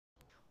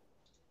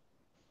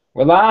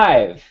We're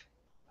live.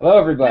 Hello,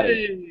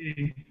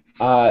 everybody.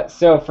 Hey.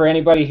 So for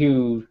anybody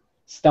who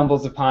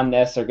stumbles upon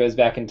this or goes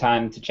back in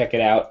time to check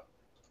it out,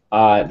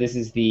 this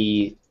is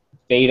the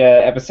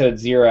beta episode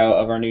 0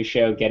 of our new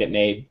show, Get It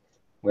Made,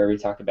 where we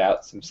talk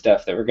about some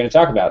stuff that we're going to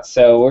talk about.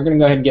 So we're going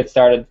to go ahead and get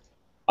started.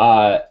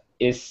 Uh,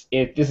 this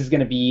is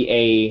going to be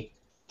a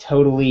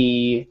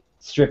totally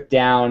stripped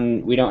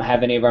down, we don't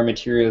have any of our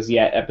materials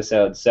yet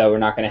episode, so we're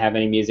not going to have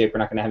any music, we're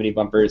not going to have any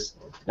bumpers,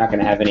 not going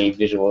to have any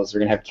visuals, we're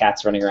going to have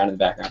cats running around in the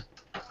background.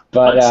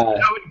 But Let's see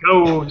how it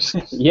goes.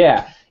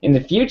 yeah, in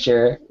the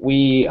future,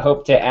 we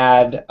hope to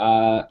add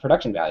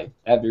production value.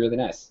 That'd be really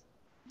nice.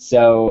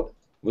 So,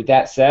 with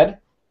that said,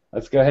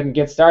 let's go ahead and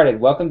get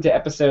started. Welcome to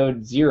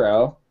episode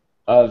 0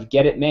 of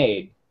Get It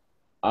Made.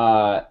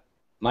 My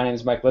name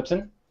is Mike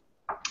Lipson,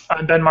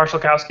 I'm Ben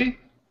Marshallkowski.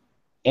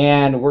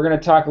 and we're going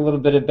to talk a little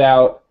bit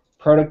about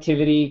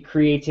productivity,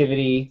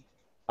 creativity,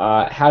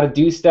 how to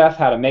do stuff,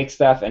 how to make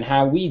stuff, and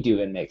how we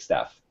do and make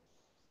stuff,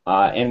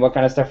 and what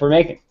kind of stuff we're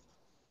making.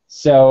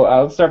 So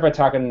let's start by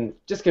talking,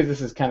 just because this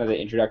is kind of the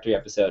introductory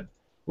episode,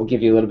 we'll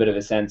give you a little bit of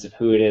a sense of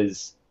who it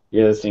is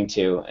you're listening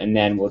to, and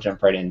then we'll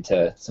jump right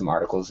into some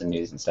articles and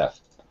news and stuff.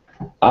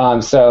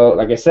 So,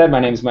 like I said, my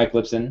name is Mike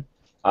Lipson.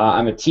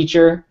 I'm a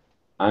teacher,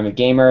 I'm a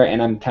gamer,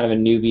 and I'm kind of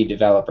a newbie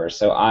developer.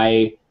 So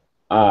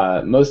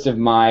most of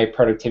my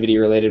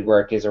productivity-related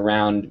work is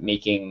around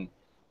making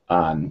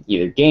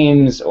either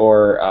games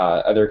or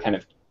other kind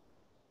of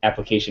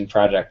application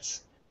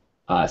projects.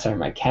 Sorry,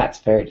 my cat's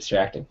very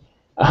distracting.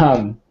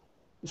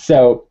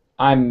 So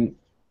I'm,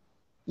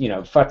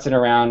 futzing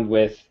around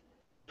with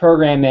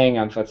programming.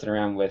 I'm futzing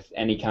around with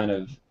any kind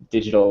of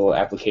digital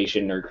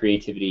application or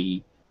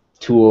creativity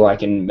tool I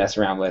can mess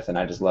around with, and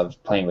I just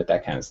love playing with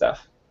that kind of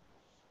stuff.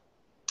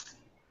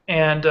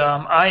 And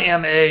I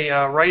am a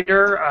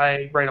writer.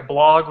 I write a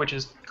blog, which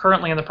is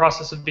currently in the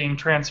process of being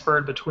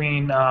transferred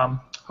between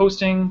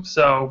hosting,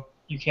 so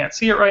you can't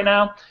see it right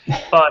now.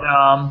 But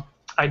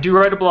I do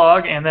write a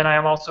blog, and then I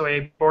am also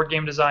a board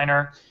game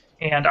designer,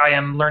 and I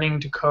am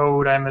learning to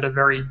code. I'm at a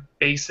very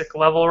basic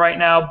level right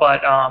now,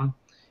 but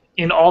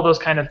in all those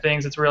kind of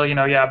things, it's really,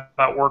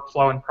 about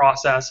workflow and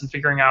process and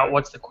figuring out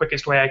what's the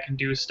quickest way I can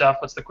do stuff,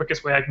 what's the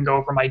quickest way I can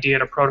go from idea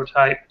to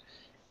prototype,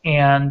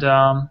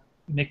 and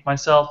make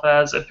myself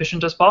as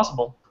efficient as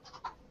possible.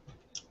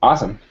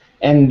 Awesome.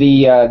 And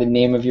the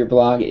name of your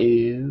blog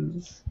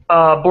is?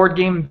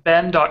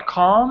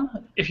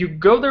 BoardGameBen.com. If you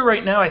go there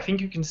right now, I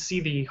think you can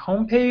see the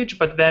homepage,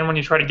 but then when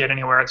you try to get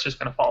anywhere, it's just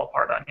going to fall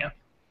apart on you.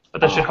 But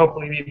that should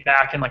hopefully be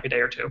back in like a day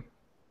or two.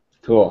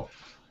 Cool.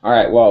 All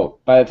right. Well,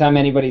 by the time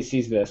anybody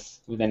sees this,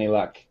 with any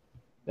luck,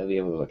 they'll be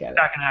able to look at it.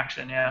 Back in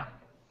action, yeah.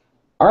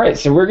 All right.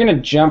 So we're gonna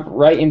jump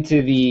right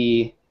into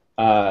the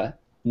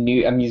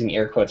new. I'm using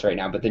air quotes right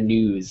now, but the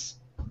news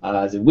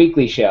is a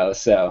weekly show,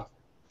 so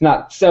it's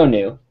not so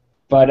new.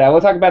 But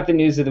we'll talk about the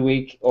news of the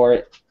week,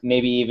 or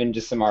maybe even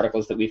just some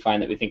articles that we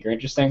find that we think are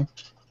interesting.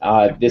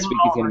 This week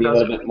is going to be a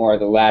little bit more of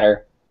the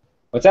latter.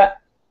 What's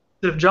that?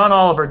 If John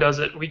Oliver does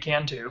it, we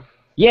can too.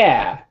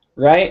 Yeah,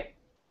 right.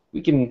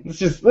 We can. Let's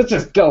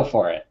just go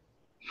for it.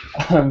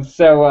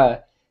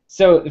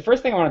 So the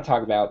first thing I want to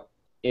talk about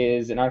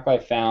is an article I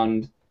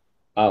found.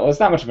 Well, it's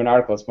not much of an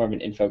article; it's more of an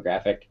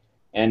infographic,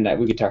 and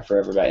we could talk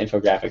forever about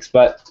infographics.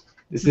 But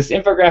it's this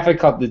infographic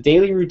called "The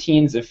Daily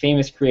Routines of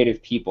Famous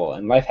Creative People,"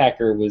 and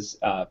Lifehacker was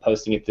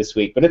posting it this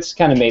week. But it's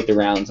kind of made the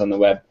rounds on the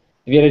web.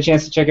 Have you had a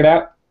chance to check it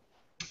out?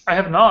 I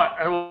have not.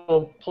 I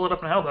will pull it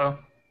up now, though.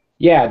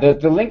 Yeah,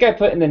 the link I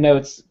put in the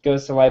notes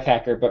goes to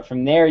Lifehacker, but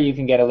from there you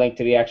can get a link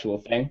to the actual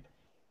thing.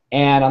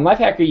 And on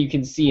Lifehacker you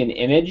can see an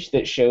image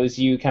that shows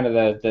you kind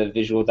of the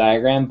visual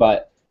diagram,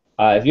 but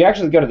if you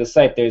actually go to the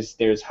site,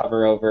 there's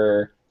hover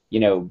over,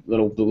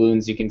 little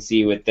balloons you can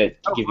see with that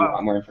give you a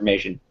lot more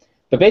information.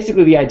 But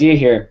basically the idea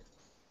here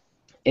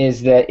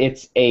is that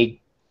it's a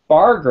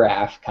bar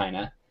graph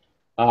kind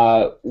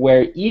of,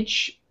 where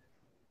each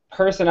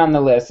person on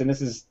the list, and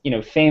this is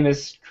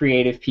famous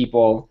creative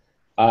people.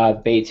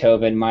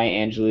 Beethoven, Maya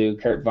Angelou,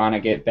 Kurt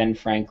Vonnegut, Ben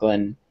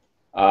Franklin,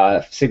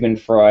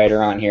 Sigmund Freud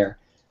are on here.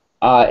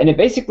 And it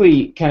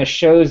basically kind of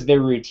shows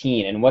their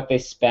routine and what they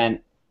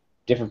spent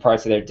different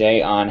parts of their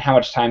day on, how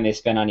much time they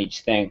spent on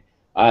each thing.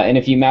 And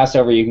if you mouse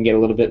over, you can get a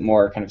little bit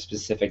more kind of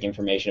specific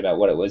information about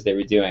what it was they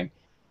were doing.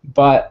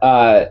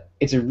 But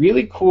it's a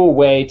really cool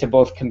way to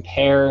both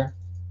compare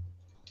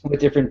what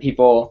different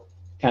people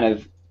kind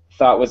of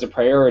thought was a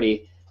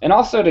priority, and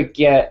also to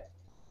get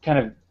kind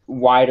of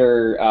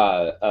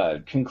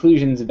wider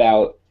conclusions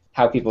about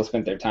how people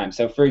spent their time.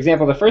 So, for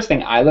example, the first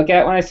thing I look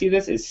at when I see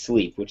this is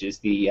sleep, which is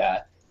the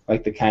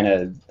like the kind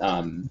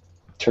of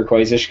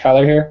turquoise-ish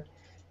color here,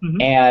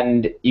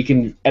 and you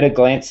can at a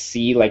glance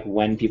see like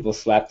when people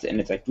slept,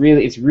 and it's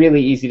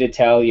really easy to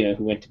tell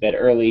who went to bed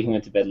early, who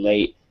went to bed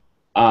late.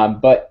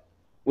 But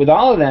with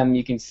all of them,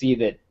 you can see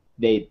that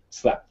they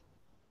slept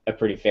a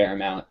pretty fair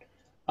amount.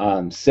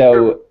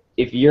 So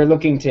if you're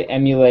looking to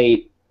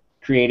emulate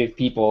creative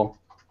people,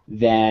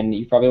 then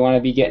you probably want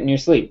to be getting your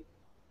sleep.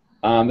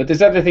 But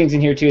there's other things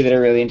in here too that are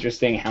really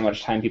interesting. How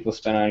much time people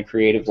spend on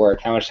creative work,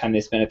 how much time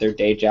they spend at their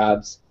day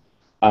jobs,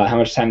 How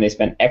much time they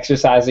spent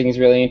exercising is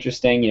really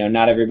interesting.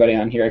 Not everybody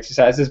on here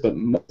exercises, but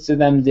most of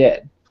them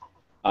did.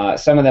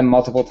 Some of them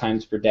multiple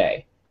times per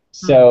day.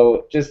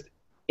 So just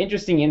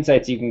interesting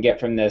insights you can get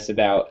from this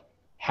about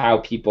how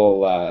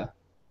people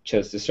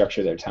chose to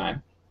structure their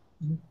time.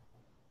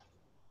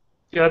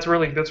 Yeah, that's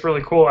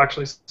really cool.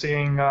 Actually,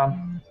 seeing.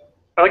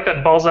 I like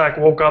that Balzac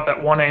woke up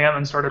at 1 a.m.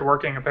 and started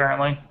working.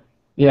 Apparently.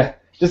 Yeah,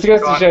 just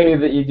goes to show you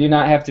that you do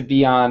not have to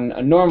be on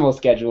a normal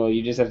schedule.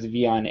 You just have to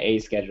be on a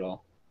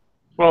schedule.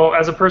 Well,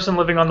 as a person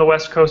living on the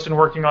West Coast and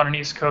working on an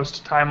East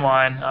Coast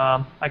timeline,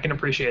 I can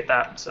appreciate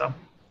that. So.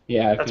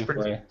 Yeah, that's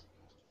pretty cool.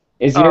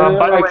 Is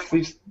your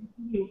sleep?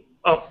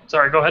 Oh,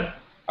 sorry. Go ahead.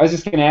 I was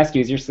just gonna ask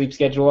you: is your sleep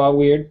schedule all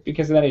weird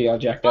because of that? Are you all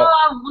jacked up?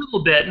 A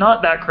little bit,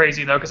 not that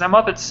crazy though, because I'm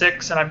up at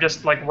 6 and I'm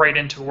just like right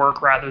into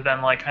work rather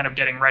than like kind of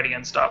getting ready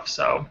and stuff.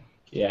 So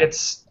yeah,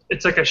 it's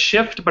like a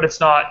shift, but it's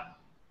not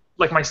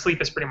like my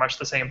sleep is pretty much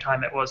the same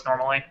time it was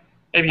normally.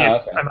 Maybe I'm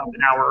up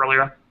an hour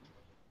earlier.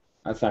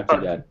 That's not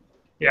too bad.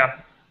 Yeah.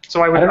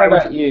 So I don't know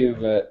about you,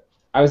 but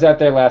I was out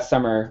there last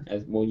summer.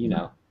 I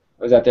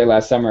was out there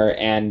last summer,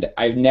 and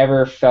I've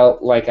never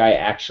felt like I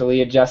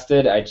actually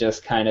adjusted. I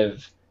just kind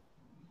of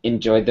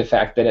enjoyed the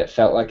fact that it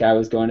felt like I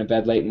was going to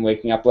bed late and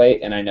waking up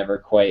late, and I never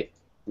quite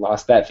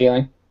lost that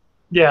feeling.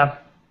 Yeah.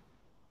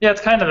 Yeah,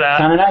 it's kind of that.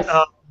 Kind of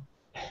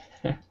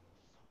nice.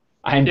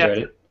 I enjoyed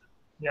it.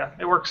 Yeah,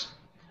 it works.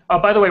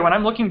 By the way, when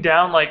I'm looking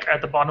down like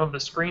at the bottom of the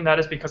screen, that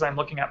is because I'm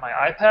looking at my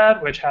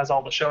iPad, which has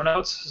all the show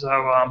notes.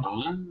 So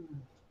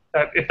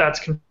if that's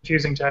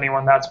confusing to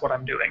anyone, that's what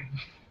I'm doing.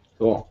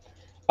 Cool.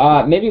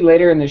 Maybe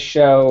later in the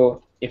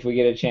show, if we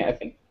get a chance, I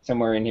think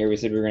somewhere in here we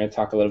said we were going to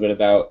talk a little bit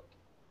about.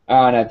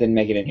 Oh, no, it didn't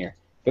make it in here.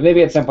 But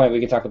maybe at some point we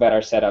could talk about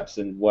our setups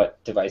and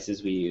what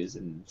devices we use,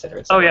 and et cetera,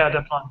 et cetera. Oh, yeah,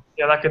 definitely.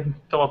 Yeah, that could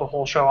fill up a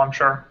whole show, I'm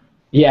sure.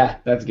 Yeah,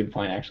 that's a good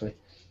point, actually.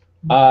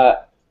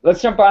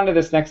 Let's jump on to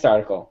this next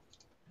article.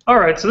 All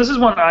right, so this is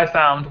one I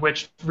found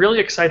which really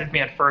excited me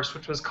at first,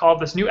 which was called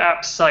this new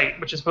app Site,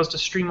 which is supposed to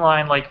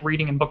streamline like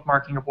reading and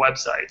bookmarking of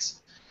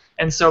websites.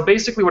 And so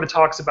basically what it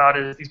talks about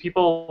is these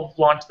people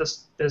launched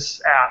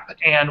this app,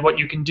 and what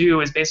you can do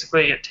is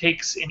basically it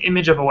takes an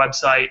image of a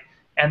website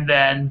and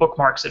then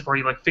bookmarks it for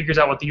you, like figures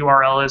out what the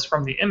URL is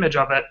from the image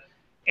of it,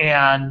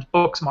 and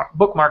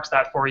bookmarks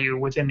that for you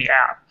within the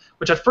app,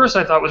 which at first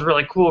I thought was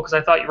really cool because I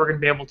thought you were going to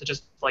be able to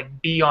just like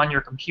be on your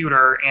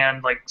computer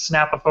and like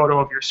snap a photo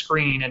of your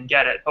screen and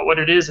get it. But what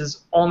it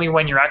is only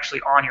when you're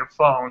actually on your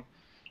phone,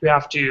 you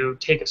have to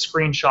take a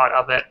screenshot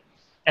of it,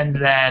 and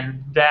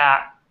then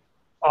that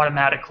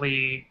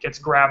automatically gets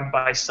grabbed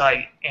by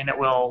Site, and it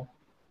will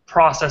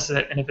process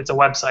it, and if it's a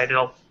website,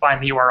 it'll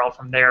find the URL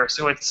from there.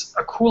 So it's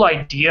a cool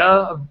idea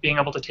of being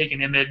able to take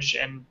an image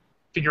and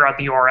figure out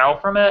the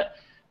URL from it,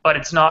 but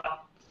it's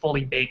not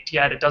fully baked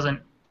yet. It doesn't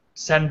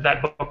send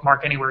that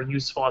bookmark anywhere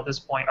useful at this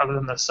point other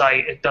than the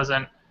site. It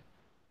doesn't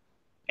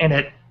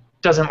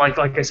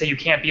like I say, you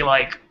can't be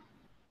like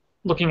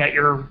looking at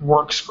your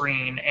work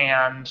screen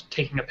and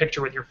taking a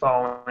picture with your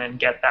phone and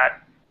get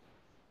that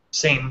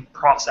same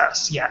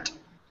process yet.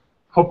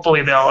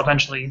 Hopefully they'll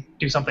eventually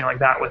do something like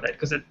that with it,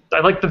 because I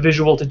like the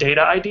visual to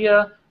data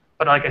idea,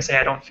 but like I say,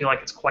 I don't feel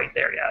like it's quite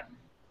there yet.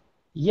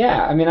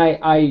 Yeah, I mean,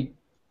 I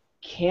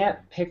can't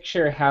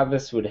picture how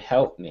this would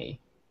help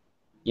me.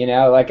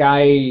 Like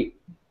I'm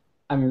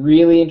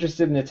really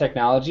interested in the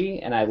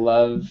technology, and I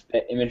love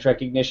that image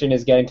recognition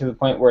is getting to the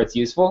point where it's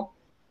useful.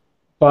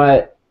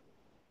 But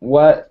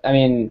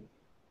isn't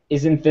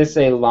this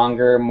aren't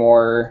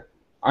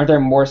there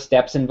more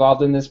steps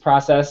involved in this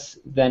process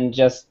than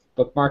just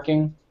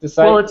bookmarking the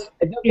site? Well,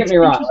 don't get me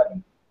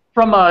wrong.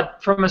 From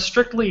a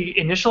strictly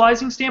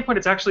initializing standpoint,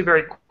 it's actually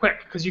very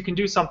quick, because you can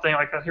do something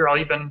like here. I'll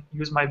even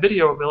use my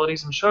video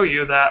abilities and show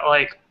you that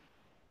like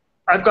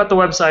I've got the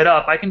website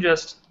up. I can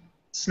just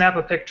snap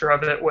a picture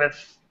of it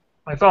with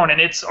my phone, and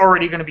it's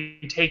already going to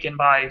be taken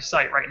by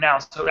Site right now.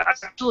 So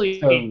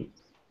actually,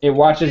 it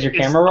watches your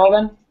camera roll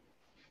then?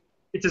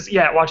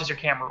 It watches your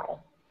camera roll.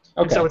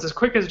 Okay. And so it's as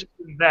quick as just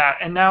that.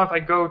 And now if I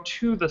go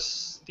to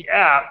the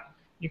app,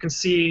 you can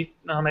see,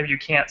 maybe you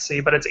can't see,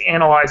 but it's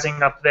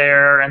analyzing up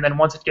there, and then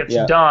once it gets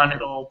done,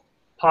 it'll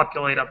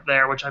populate up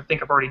there, which I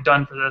think I've already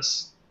done for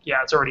this.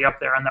 Yeah, it's already up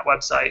there on that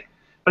website.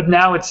 But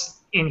now it's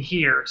in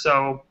here,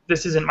 so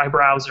this isn't my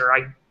browser.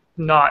 I'm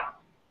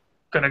not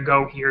going to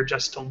go here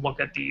just to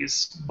look at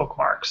these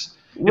bookmarks.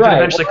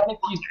 Right. If it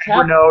eventually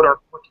Evernote or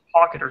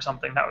Pocket or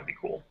something, that would be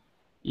cool.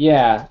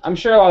 Yeah, I'm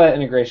sure all that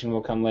integration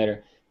will come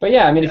later. But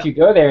yeah, if you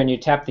go there and you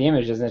tap the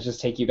image, doesn't it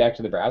just take you back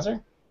to the browser?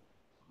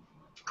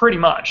 Pretty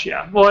much,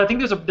 yeah. Well, I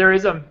think there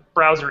is a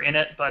browser in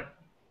it, but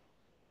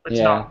it's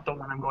not the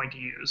one I'm going to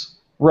use.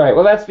 Right.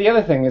 Well, that's the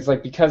other thing. Is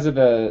like because of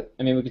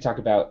we could talk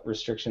about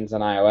restrictions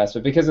on iOS,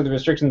 but because of the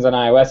restrictions on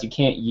iOS, you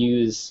can't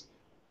use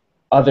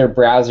other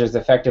browsers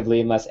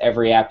effectively unless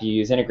every app you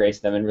use integrates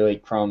them, and really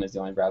Chrome is the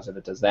only browser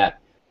that does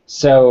that.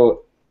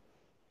 So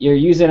you're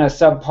using a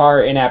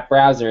subpar in-app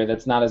browser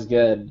that's not as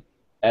good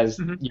as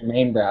your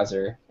main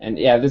browser, and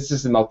yeah, this is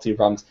just a multitude of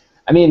problems.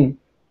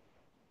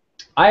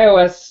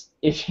 iOS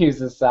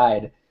issues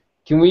aside,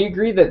 can we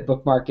agree that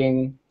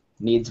bookmarking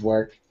needs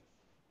work?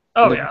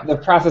 Oh yeah. The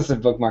process of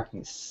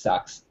bookmarking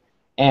sucks,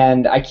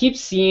 and I keep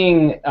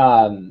seeing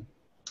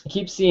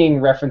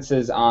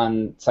references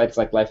on sites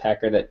like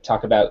Lifehacker that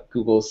talk about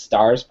Google's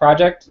Stars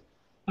project.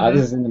 This Hmm.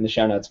 isn't in the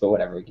show notes, but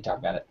whatever, we can talk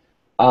about it.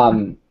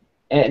 Um,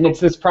 and it's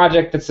this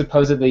project that's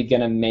supposedly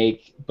going to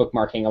make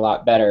bookmarking a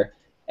lot better.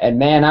 And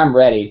man, I'm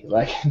ready.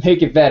 Like,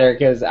 make it better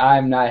because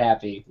I'm not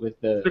happy with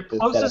The the setup.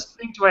 closest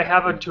thing to I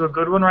have to a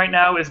good one right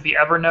now is the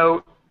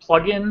Evernote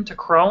plugin to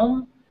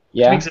Chrome, which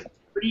Yeah? makes it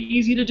pretty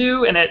easy to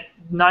do, and it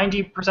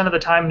 90% of the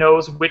time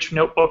knows which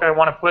notebook I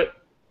want to put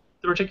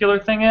the particular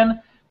thing in.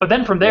 But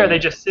then from there, Yeah. they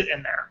just sit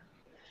in there.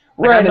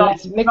 Like Right, and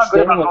it's I'm not mixed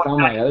good in about with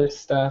going all back. my other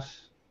stuff.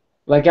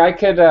 Like I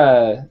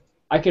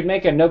could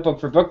make a notebook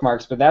for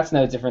bookmarks, but that's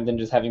no different than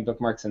just having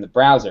bookmarks in the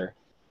browser.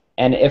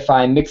 And if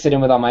I mix it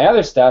in with all my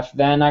other stuff,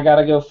 then I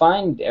gotta go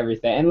find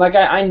everything. And like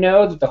I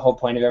know that the whole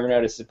point of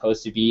Evernote is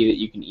supposed to be that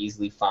you can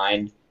easily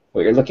find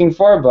what you're looking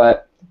for,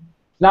 but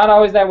it's not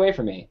always that way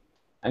for me.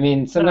 I mean,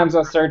 No. sometimes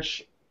I'll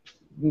search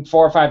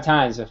 4 or 5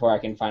 times before I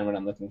can find what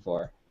I'm looking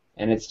for,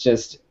 and it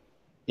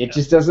Yeah.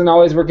 just doesn't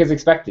always work as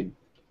expected.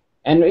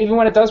 And even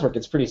when it does work,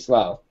 it's pretty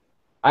slow.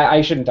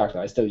 I shouldn't talk about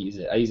it. I still use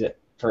it. I use it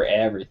for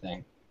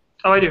everything.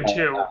 Oh, I do But,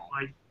 too.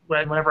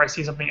 Like whenever I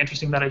see something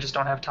interesting that I just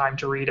don't have time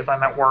to read if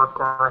I'm at work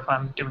or if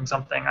I'm doing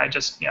something, I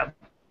just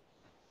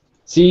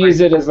so you like use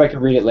it as like a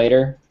read it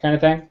later kind of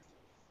thing?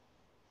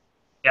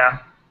 yeah,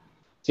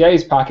 See, I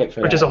use Pocket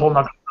for which is that. a whole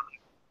nother.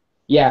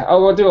 Yeah.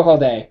 Oh, we'll do a whole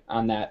day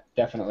on that,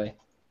 definitely.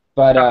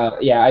 But Yeah.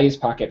 yeah, I use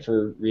Pocket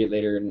for read it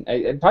later,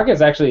 and Pocket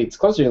is actually it's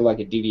closer to like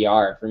a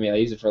DVR for me. I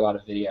use it for a lot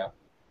of video.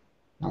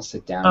 I'll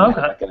sit down and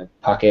Oh, have okay. like a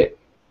Pocket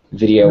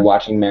video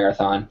watching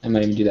marathon. I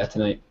might even do that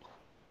tonight.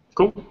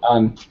 Cool.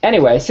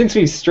 Anyway, since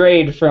we've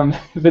strayed from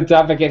the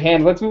topic at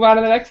hand, let's move on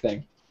to the next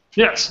thing.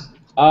 Yes.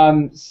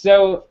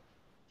 So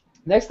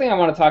next thing I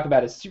want to talk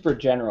about is super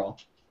general,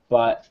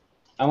 but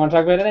I want to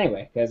talk about it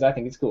anyway because I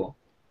think it's cool.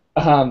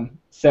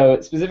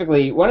 So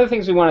specifically, one of the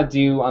things we want to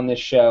do on this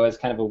show as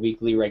kind of a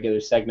weekly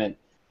regular segment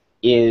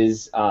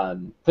is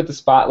put the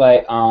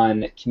spotlight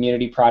on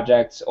community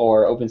projects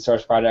or open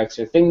source projects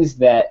or things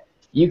that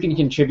you can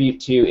contribute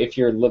to if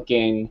you're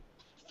looking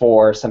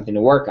for something to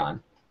work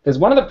on. Because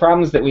one of the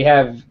problems that we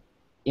have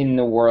in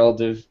the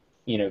world of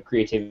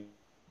creativity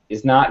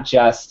is not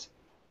just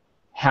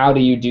how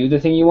do you do the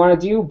thing you want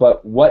to do,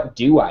 but what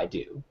do I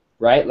do,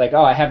 right? Like,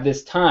 oh, I have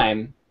this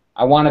time.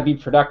 I want to be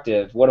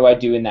productive. What do I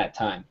do in that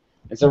time?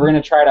 And so we're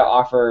going to try to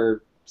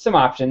offer some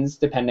options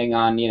depending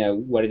on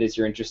what it is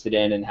you're interested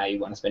in and how you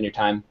want to spend your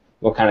time,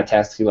 what kind of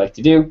tasks you like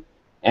to do,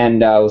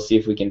 and we'll see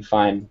if we can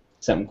find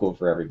something cool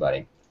for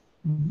everybody.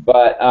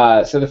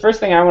 But so the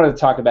first thing I wanted to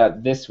talk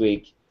about this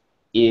week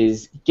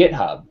is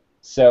GitHub.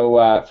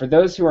 So for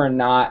those who are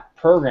not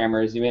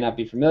programmers, you may not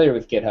be familiar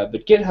with GitHub,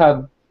 but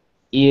GitHub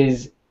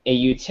is a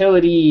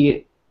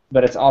utility,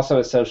 but it's also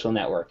a social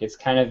network. It's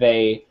kind of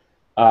a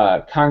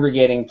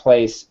congregating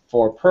place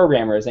for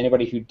programmers,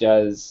 anybody who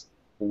does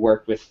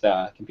work with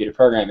computer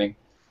programming.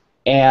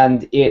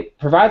 And it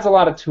provides a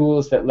lot of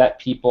tools that let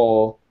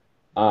people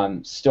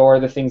store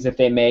the things that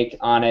they make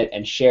on it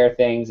and share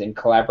things and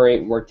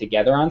collaborate and work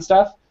together on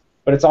stuff.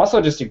 But it's also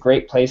just a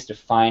great place to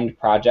find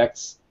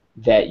projects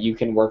that you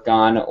can work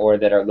on or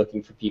that are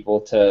looking for people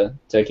to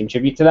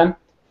contribute to them.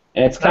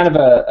 And it's kind of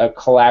a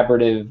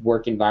collaborative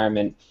work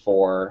environment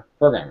for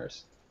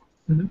programmers.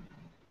 Mm-hmm.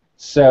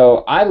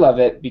 So I love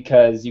it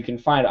because you can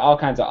find all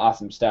kinds of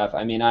awesome stuff.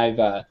 I mean, I've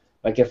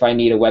like if I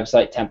need a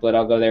website template,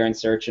 I'll go there and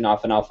search, and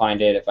often I'll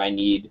find it. If I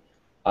need,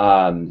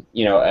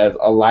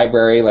 a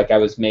library, like I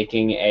was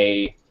making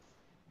a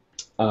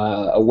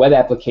web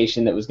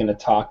application that was going to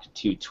talk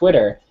to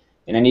Twitter,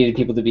 and I needed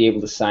people to be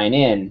able to sign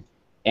in,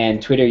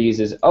 and Twitter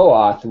uses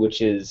OAuth,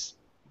 which is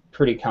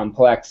pretty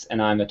complex,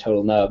 and I'm a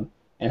total nub,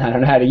 and I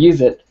don't know how to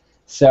use it.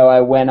 So I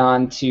went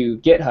on to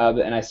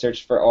GitHub and I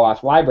searched for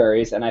OAuth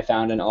libraries, and I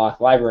found an OAuth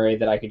library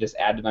that I could just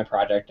add to my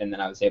project, and then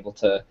I was able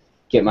to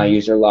get my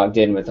user logged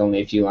in with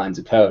only a few lines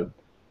of code.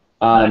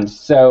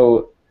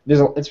 So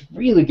it's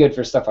really good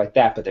for stuff like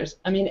that, but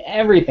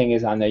everything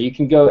is on there. You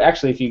can go,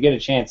 actually, if you get a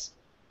chance,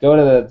 go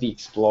to the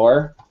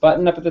Explore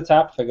button up at the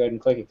top. If I go ahead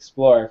and click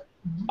Explore,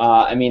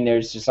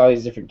 there's just all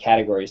these different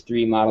categories: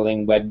 3D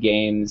modeling, web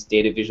games,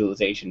 data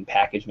visualization,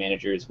 package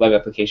managers, web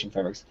application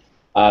frameworks.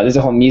 There's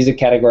a whole music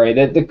category.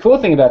 The cool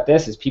thing about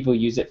this is people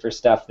use it for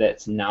stuff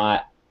that's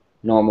not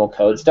normal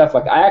code stuff.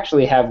 Like I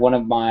actually have one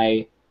of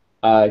my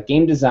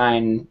game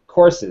design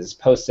courses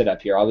posted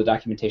up here, all the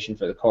documentation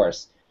for the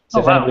course. So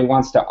if anybody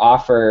wants to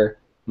offer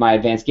my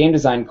advanced game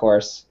design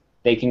course,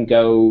 they can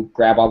go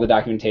grab all the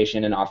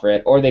documentation and offer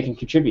it, or they can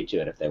contribute to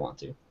it if they want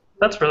to.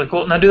 That's really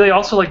cool. Now, do they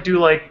also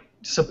do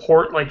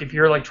support, if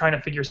you're trying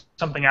to figure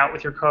something out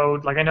with your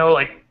code? I know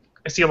I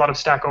see a lot of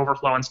Stack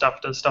Overflow and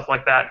stuff does stuff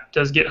like that.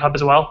 Does GitHub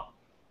as well?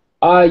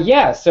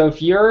 Yeah. So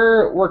if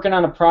you're working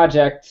on a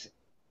project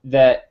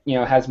that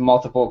has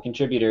multiple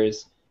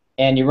contributors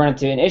and you run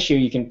into an issue,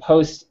 you can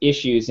post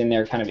issues in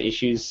their kind of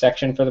issues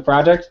section for the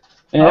project.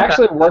 And it Okay.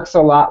 actually works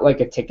a lot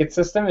like a ticket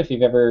system if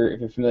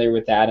you're familiar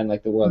with that in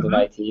like the world of Hmm.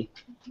 IT.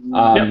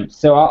 Yep.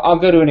 So I'll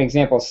go to an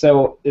example.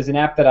 So there's an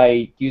app that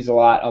I use a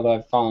lot, although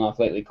I've fallen off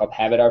lately, called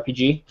Habit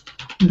RPG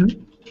Hmm.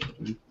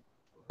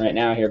 right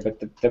now here. But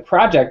the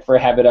project for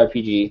Habit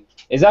RPG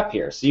is up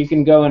here, so you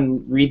can go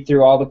and read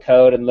through all the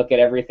code and look at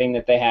everything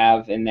that they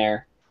have in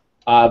there.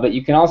 But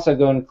you can also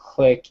go and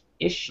click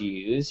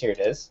issues. Here it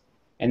is.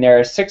 And there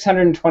are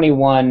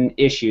 621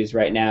 issues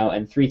right now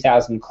and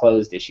 3,000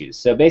 closed issues.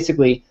 So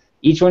basically,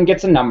 each one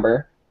gets a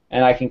number,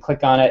 and I can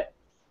click on it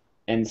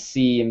and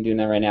see. I'm doing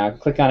that right now. I can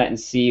click on it and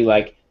see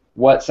like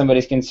what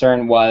somebody's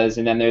concern was,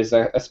 and then there's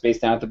a space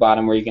down at the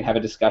bottom where you can have a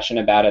discussion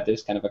about it.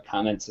 There's kind of a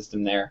comment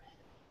system there,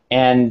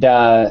 and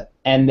the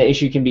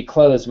issue can be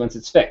closed once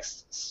it's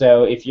fixed.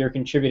 So if you're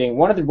contributing,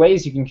 one of the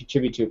ways you can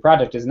contribute to a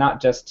project is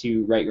not just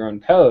to write your own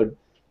code,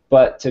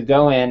 but to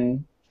go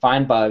in,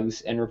 find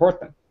bugs, and report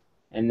them.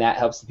 And that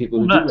helps the people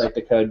Oh, who do nice. write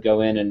the code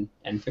go in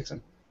and fix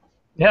them.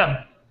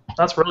 Yeah,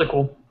 that's really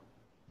cool.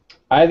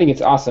 I think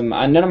it's awesome.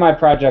 None of my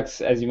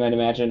projects, as you might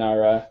imagine,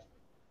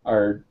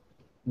 are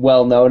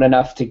well known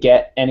enough to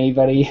get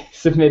anybody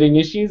submitting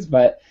issues,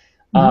 but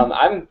Hmm.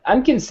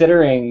 I'm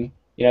considering,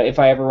 if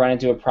I ever run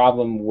into a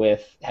problem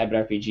with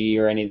Habit RPG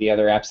or any of the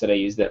other apps that I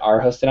use that are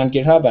hosted on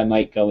GitHub, I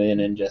might go in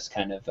and just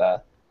kind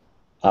of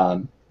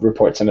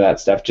report some of that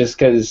stuff, just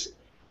because,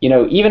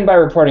 even by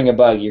reporting a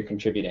bug, you're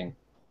contributing.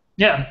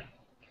 Yeah,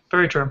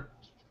 very true.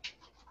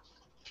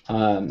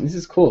 This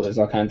is cool. There's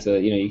all kinds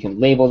of, you can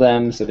label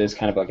them, so there's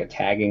kind of like a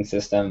tagging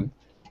system,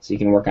 so you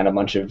can work on a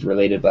bunch of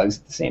related bugs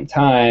at the same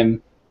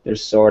time.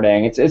 There's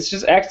sorting. It's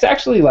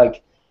actually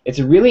like it's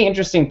a really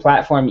interesting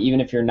platform, even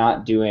if you're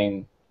not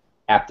doing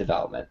app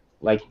development.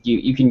 Like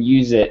you can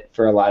use it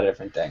for a lot of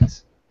different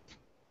things.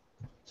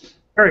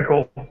 Very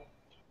cool. Cool.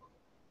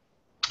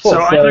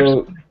 So I'm So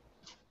actually,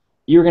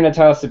 you were going to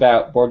tell us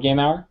about Board Game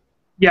Hour?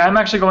 yeah, I'm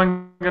actually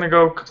going to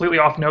go completely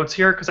off notes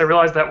here because I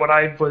realized that what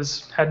I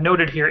had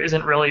noted here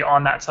isn't really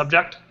on that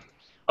subject.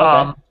 Okay.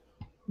 Um,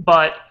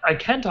 but I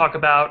can talk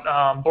about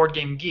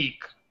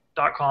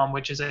BoardGameGeek.com,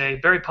 which is a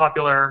very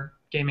popular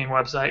gaming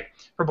website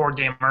for board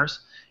gamers.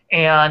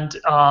 And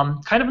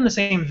kind of in the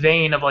same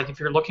vein of like if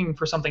you're looking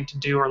for something to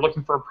do or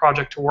looking for a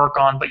project to work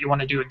on, but you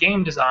want to do a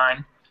game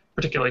design,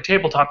 particularly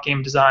tabletop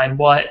game design,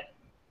 what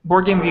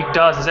Board Game Geek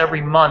does is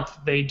every month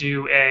they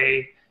do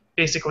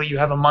basically you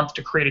have a month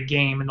to create a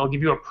game and they'll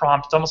give you a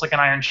prompt. It's almost like an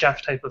Iron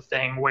Chef type of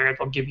thing where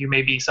they'll give you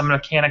maybe some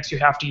mechanics you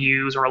have to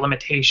use or a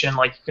limitation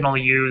like you can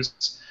only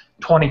use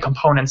 20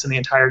 components in the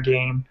entire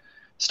game,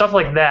 stuff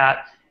like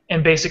that.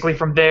 And basically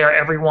from there,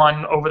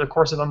 everyone over the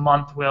course of a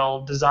month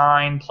will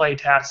design, play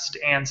test,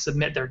 and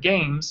submit their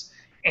games,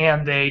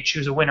 and they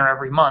choose a winner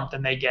every month,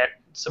 and they get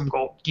some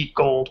Geek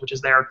Gold, which is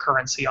their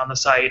currency on the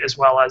site, as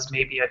well as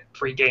maybe a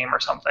free game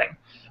or something.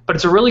 But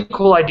it's a really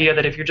cool idea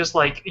that if you're just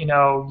like, you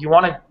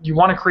want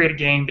to create a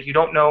game, but you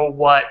don't know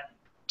what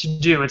to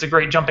do, it's a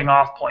great jumping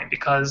off point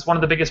because one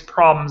of the biggest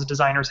problems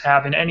designers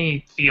have in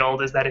any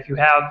field is that if you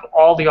have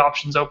all the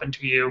options open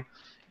to you,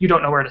 you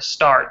don't know where to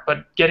start.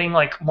 But getting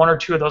like one or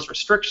two of those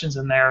restrictions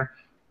in there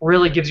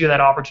really gives you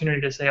that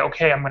opportunity to say,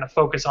 okay, I'm going to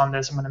focus on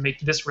this. I'm going to make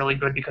this really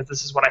good because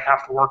this is what I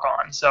have to work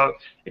on. So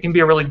it can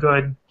be a really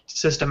good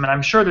system. And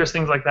I'm sure there's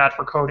things like that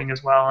for coding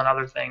as well and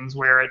other things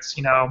where it's,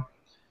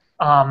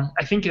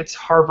 I think it's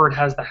Harvard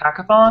has the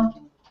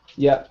hackathon.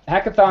 Yeah,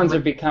 hackathons are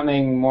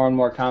becoming more and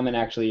more common.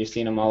 Actually, you're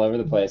seeing them all over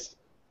the place.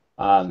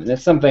 And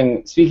that's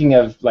something. Speaking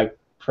of like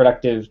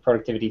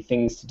productivity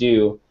things to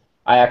do,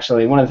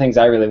 one of the things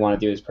I really want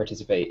to do is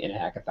participate in a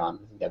hackathon. I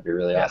think that'd be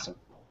really Yeah. awesome.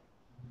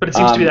 But it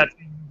seems to be Um, that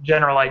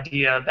general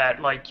idea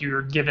that like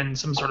you're given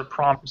some sort of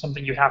prompt or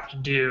something you have to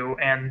do,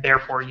 and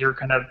therefore you're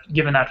kind of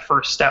given that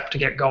first step to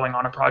get going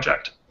on a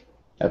project.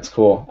 that's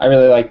cool. I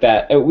really like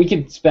that. We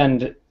could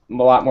spend a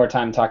lot more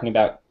time talking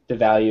about the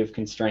value of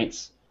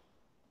constraints.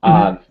 Hmm.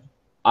 Um,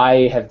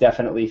 I have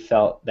definitely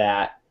felt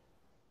that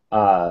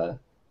uh,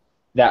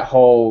 that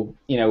whole,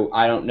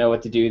 I don't know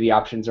what to do. The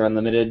options are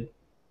unlimited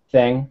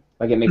thing.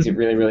 Like it makes it Hmm.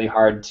 really, really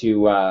hard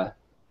to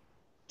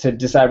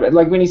decide.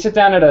 Like when you sit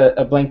down at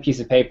a blank piece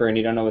of paper and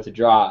you don't know what to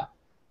draw,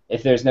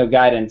 if there's no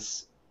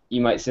guidance,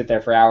 you might sit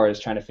there for hours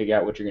trying to figure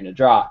out what you're going to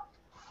draw.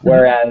 Hmm.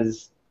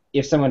 Whereas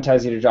if someone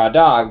tells you to draw a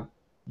dog,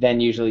 then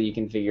usually you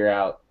can figure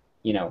out,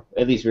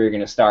 at least where you're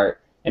going to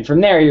start. And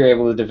from there, you're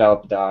able to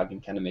develop a dog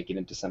and kind of make it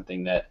into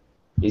something that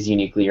is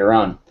uniquely your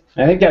own.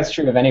 And I think Yeah. that's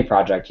true of any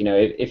project.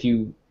 If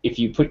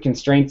you put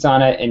constraints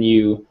on it and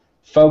you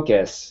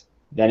focus,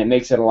 then it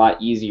makes it a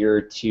lot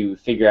easier to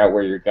figure out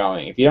where you're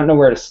going. If you don't know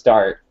where to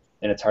start,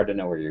 then it's hard to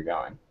know where you're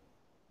going.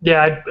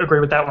 Yeah, I agree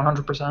with that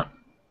 100%.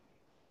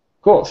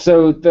 Cool.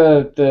 So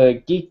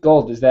the Geek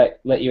Gold, does that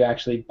let you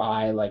actually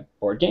buy like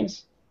board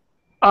games?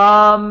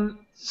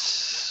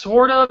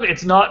 Sort of.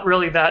 It's not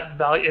really that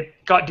value.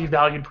 It got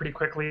devalued pretty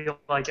quickly,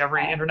 like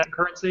every internet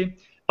currency.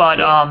 But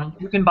Yeah.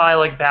 you can buy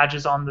like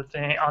badges on the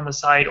thing on the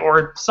site,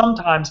 or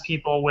sometimes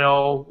people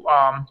will.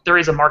 There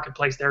is a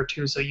marketplace there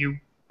too, so you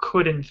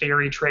could, in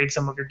theory, trade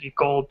some of your Geek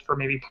Gold for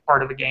maybe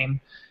part of a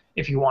game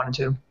if you wanted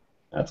to.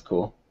 That's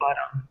cool. But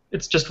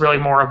it's just really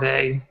more of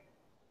a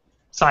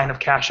sign of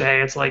cache.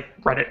 It's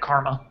like Reddit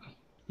karma.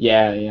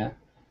 Yeah, yeah.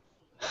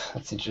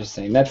 That's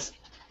interesting.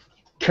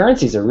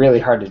 Currencies are really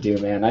hard to do,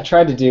 man. I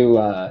tried to do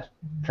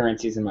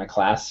currencies in my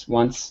class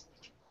once,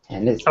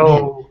 and man,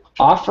 Oh.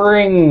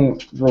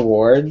 offering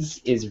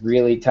rewards is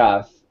really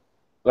tough.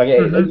 Like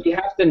you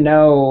have to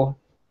know,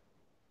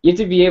 you have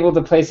to be able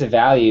to place a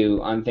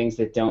value on things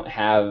that don't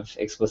have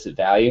explicit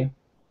value,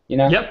 you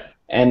know? Yep.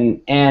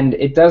 And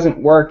it doesn't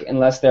work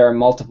unless there are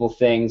multiple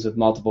things with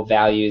multiple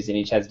values, and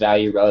each has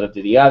value relative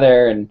to the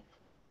other, and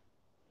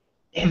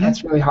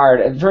that's really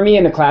hard. For me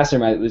in the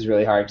classroom, it was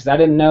really hard because I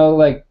didn't know,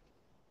 like,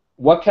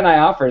 what can I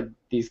offer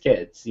these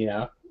kids, you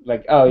know?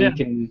 Like, oh, Yeah.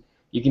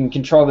 you can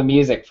control the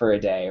music for a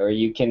day, or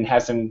you can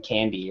have some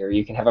candy, or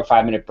you can have a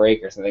 5-minute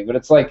break or something. But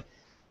it's like,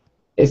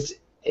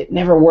 it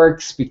never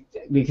works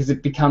because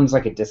it becomes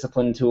like a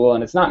discipline tool,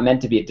 and it's not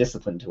meant to be a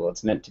discipline tool.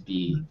 It's meant to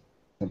be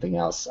something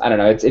else. I don't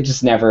know. It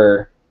just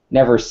never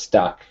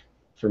stuck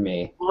for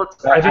me. Well,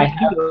 I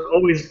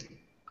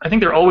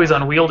think they're always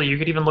unwieldy. You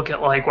could even look at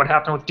like what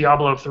happened with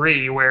Diablo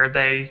 3, where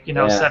they,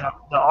 set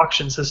up the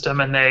auction system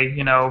and they,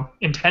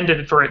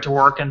 intended for it to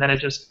work, and then it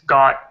just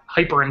got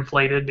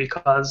hyperinflated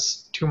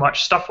because too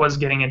much stuff was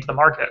getting into the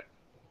market.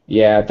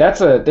 Yeah,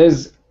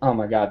 oh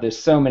my God, there's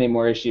so many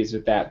more issues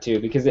with that too,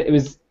 because it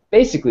was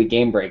basically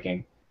game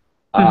breaking,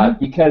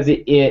 because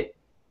it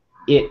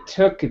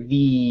took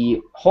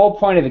the whole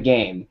point of the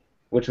game,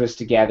 which was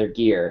to gather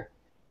gear,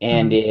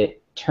 and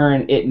it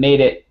made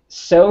it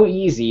so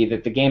easy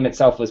that the game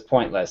itself was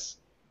pointless,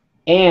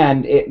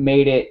 and it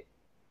made it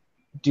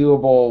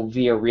doable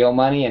via real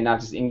money and not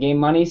just in-game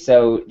money,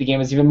 so the game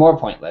was even more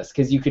pointless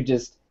because you could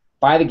just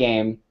buy the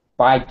game,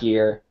 buy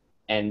gear,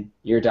 and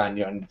you're done.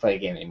 You don't need to play a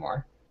game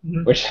anymore.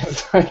 Which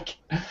is like,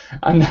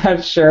 I'm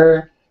not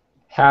sure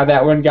how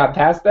that one got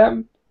past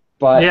them,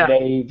 but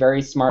they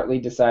very smartly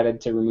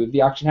decided to remove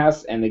the auction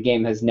house, and the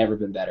game has never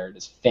been better. It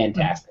is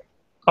fantastic.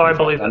 Oh, I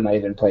believe it. I might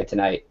even play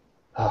tonight.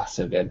 Oh,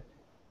 so good.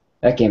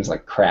 That game's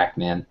like crack,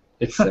 man.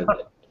 It's so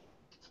good.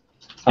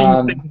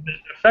 Things that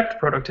affect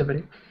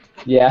productivity.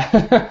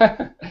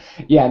 Yeah.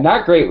 Yeah,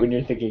 not great when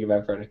you're thinking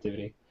about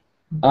productivity.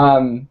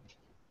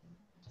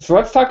 So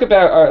let's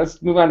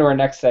move on to our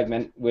next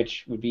segment,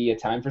 which would be a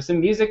time for some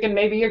music and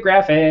maybe a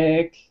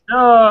graphic.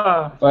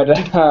 But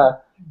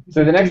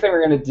so the next thing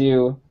we're going to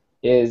do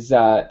is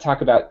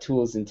talk about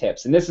tools and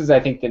tips, and this is, I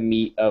think, the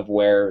meat of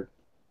where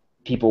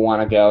people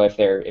want to go if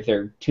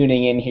they're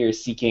tuning in here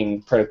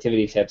seeking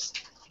productivity tips.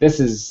 This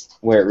is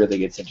where it really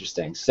gets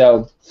interesting.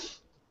 So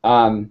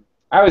I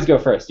always go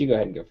first. You go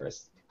ahead and go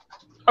first.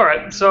 All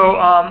right, so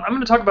I'm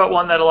going to talk about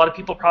one that a lot of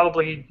people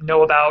probably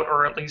know about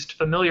or at least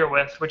familiar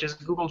with, which is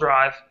Google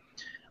Drive.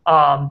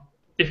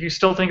 If you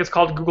still think it's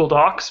called Google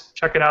Docs,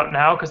 check it out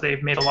now because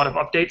they've made a lot of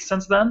updates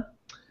since then.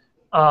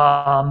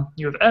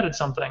 You have added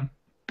something.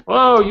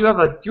 Whoa, you have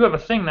a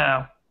thing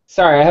now.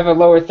 Sorry, I have a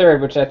lower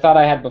third, which I thought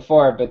I had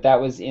before, but that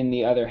was in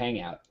the other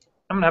Hangout.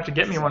 I'm going to have to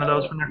get me one of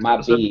those for next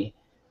episode. B.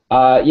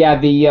 Yeah,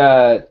 the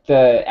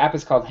app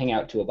is called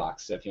Hangout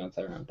Toolbox, so if you want to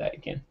play around with that,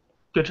 you can.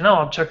 Good to know.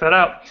 I'll check that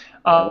out.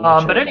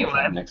 But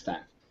anyway, next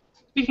time.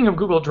 Speaking of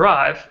Google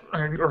Drive,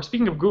 or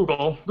speaking of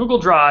Google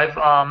Drive,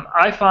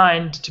 I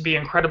find to be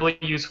incredibly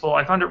useful.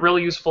 I found it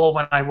really useful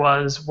when I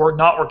was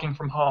not working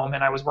from home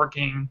and I was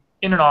working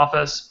in an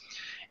office,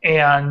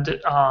 and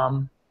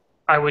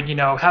I would,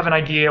 have an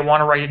idea,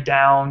 want to write it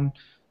down,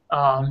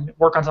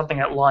 work on something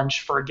at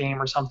lunch for a game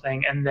or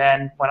something, and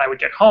then when I would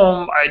get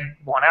home, I'd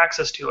want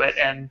access to it,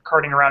 and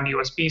carting around a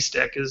USB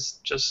stick is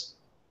just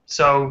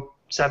so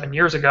 7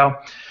 years ago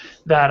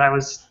that I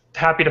was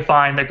happy to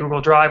find that Google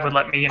Drive would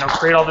let me,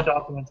 create all the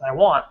documents I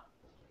want.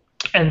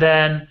 And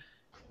then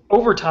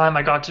over time,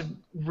 I got to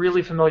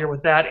really familiar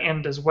with that,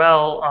 and as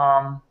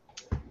well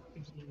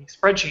the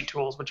spreadsheet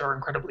tools, which are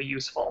incredibly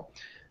useful.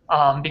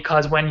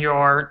 Because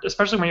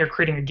especially when you're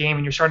creating a game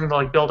and you're starting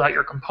to build out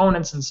your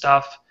components and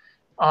stuff,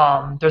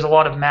 there's a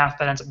lot of math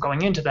that ends up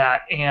going into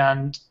that.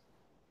 And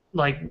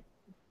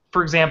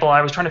for example,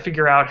 I was trying to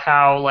figure out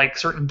how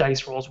certain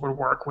dice rolls would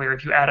work, where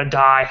if you add a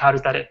die, how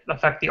does that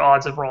affect the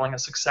odds of rolling a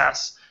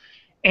success?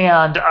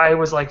 And I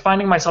was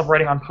finding myself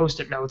writing on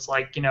Post-it notes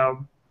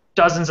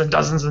dozens and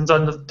dozens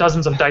and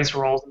dozens of dice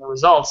rolls and the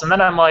results. And then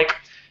I'm like,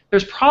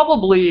 there's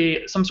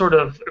probably some sort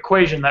of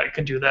equation that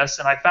can do this.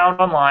 And I found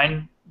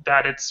online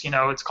that it's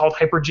called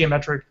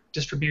hypergeometric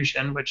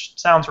distribution, which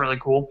sounds really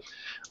cool.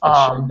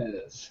 Sure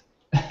it is.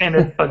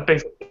 But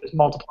basically it's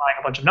multiplying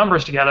a bunch of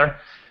numbers together.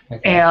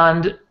 Okay.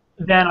 And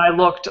then I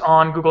looked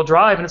on Google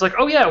Drive, and it's like,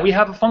 oh yeah, we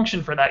have a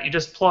function for that. You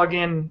just plug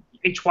in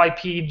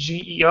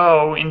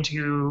HYPGEO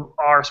into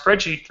our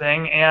spreadsheet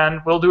thing,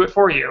 and we'll do it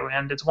for you,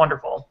 and it's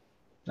wonderful.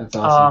 That's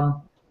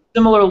awesome.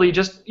 Similarly,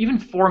 just even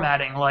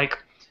formatting,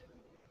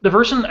 the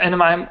version, and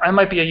I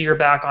might be a year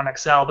back on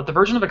Excel, but the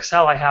version of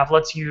Excel I have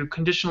lets you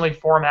conditionally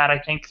format, I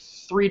think,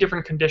 3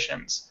 different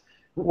conditions,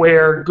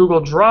 where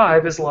Google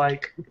Drive is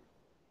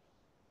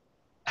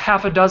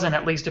half a dozen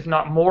at least, if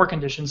not more,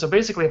 conditions. So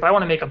basically, if I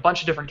want to make a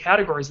bunch of different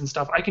categories and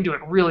stuff, I can do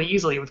it really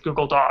easily with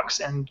Google Docs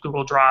and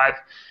Google Drive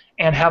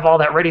and have all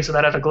that ready so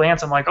that at a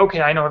glance I'm like,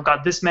 okay, I know I've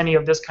got this many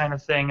of this kind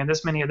of thing and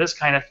this many of this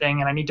kind of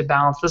thing, and I need to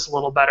balance this a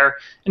little better.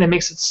 And it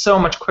makes it so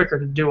much quicker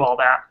to do all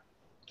that.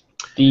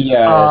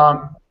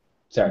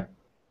 Sorry.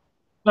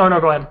 No,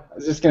 go ahead. I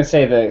was just going to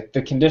say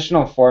the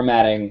conditional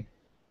formatting,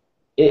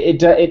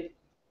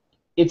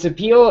 its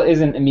appeal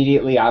isn't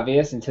immediately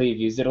obvious until you've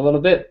used it a little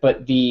bit,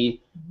 but the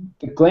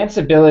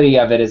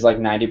glanceability of it is like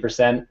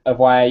 90% of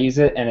why I use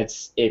it, and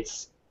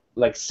it's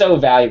like so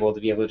valuable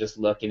to be able to just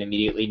look and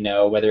immediately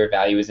know whether a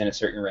value is in a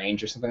certain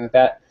range or something like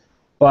that.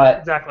 But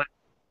exactly.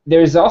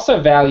 There's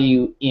also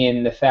value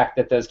in the fact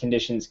that those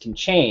conditions can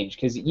change,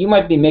 because you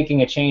might be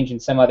making a change in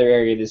some other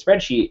area of the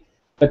spreadsheet,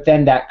 but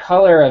then that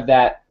color of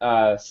that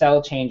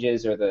cell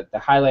changes, or the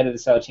highlight of the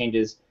cell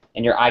changes,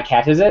 and your eye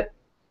catches it.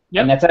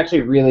 Yep. And that's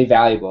actually really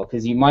valuable,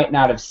 because you might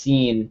not have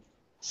seen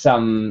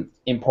some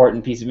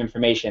important piece of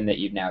information that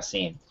you've now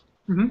seen.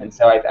 Mm-hmm. And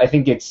so I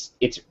think it's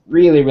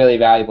really, really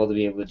valuable to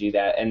be able to do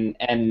that. And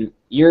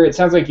it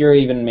sounds like you're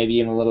even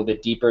maybe a little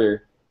bit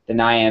deeper than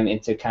I am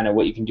into kind of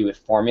what you can do with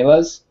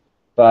formulas.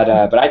 But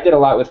I did a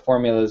lot with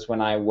formulas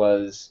when I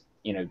was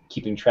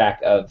keeping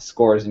track of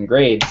scores and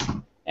grades,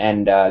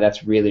 and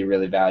that's really,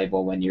 really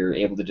valuable when you're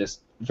able to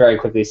just very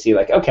quickly see,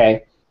 like,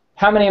 okay,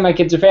 how many of my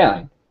kids are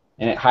failing?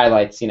 And it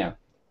highlights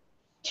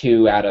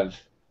 2 out of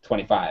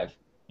 25.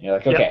 And you're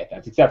like, okay,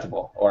 that's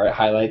acceptable. Or it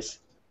highlights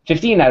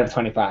 15 out of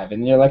 25,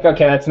 and you're like,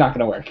 okay, that's not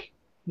going to work.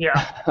 Yeah.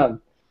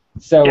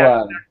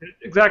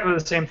 Exactly the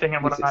same thing.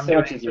 And what I'm doing.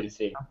 Much easier to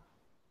see.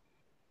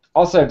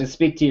 Also, to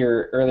speak to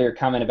your earlier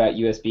comment about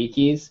USB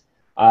keys,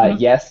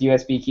 yes,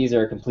 USB keys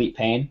are a complete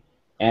pain,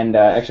 and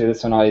actually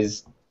this one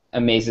always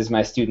amazes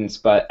my students.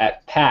 But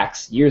at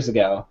PAX years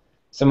ago,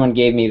 someone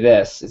gave me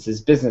this. It's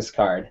his business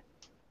card,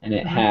 and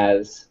it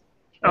has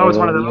it's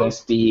one of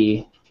those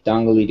USB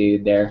dongly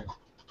dude there.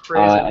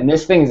 And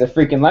this thing is a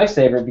freaking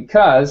lifesaver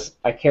because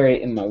I carry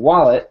it in my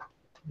wallet,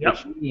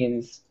 which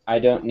means I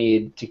don't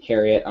need to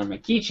carry it on my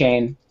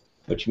keychain,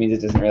 which means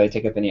it doesn't really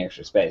take up any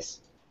extra space.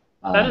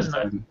 That is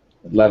nice. I'm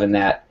loving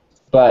that.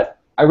 But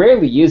I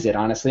rarely use it,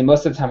 honestly.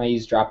 Most of the time I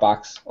use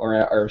Dropbox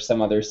or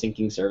some other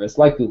syncing service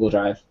like Google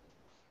Drive.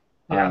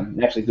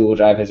 Actually, Google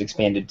Drive has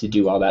expanded to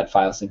do all that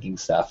file syncing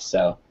stuff,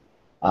 so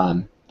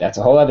that's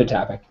a whole other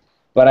topic.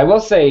 But I will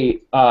say,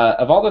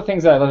 of all the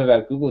things that I love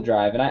about Google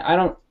Drive, and I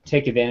don't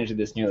take advantage of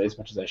this nearly as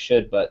much as I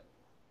should, but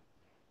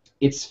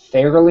it's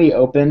fairly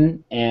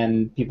open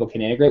and people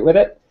can integrate with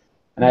it.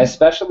 And I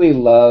especially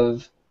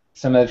love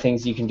some of the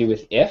things you can do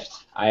with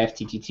IFTTT,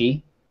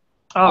 IFTTT.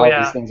 All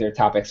these things are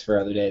topics for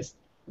other days.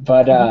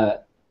 But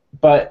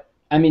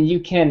I mean, you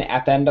can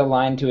append a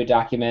line to a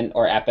document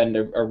or append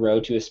a row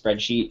to a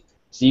spreadsheet.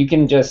 So you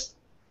can just,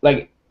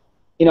 like,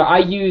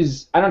 I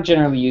don't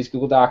generally use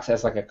Google Docs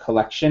as like a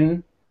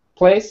collection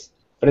place,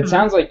 but it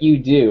sounds like you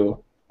do.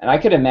 And I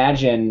could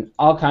imagine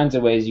all kinds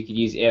of ways you could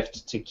use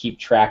IFT to keep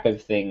track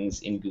of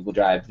things in Google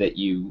Drive that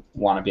you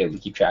want to be able to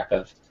keep track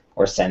of,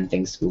 or send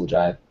things to Google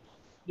Drive.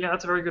 Yeah,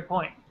 that's a very good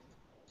point.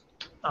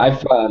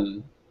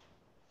 I'm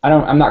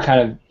not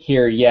kind of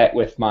here yet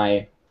with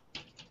my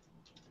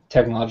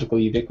technological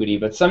ubiquity,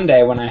 but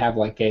someday when I have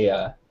like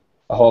a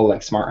whole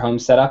like smart home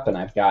setup and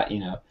I've got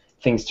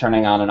things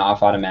turning on and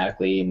off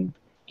automatically and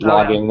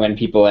logging when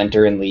people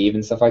enter and leave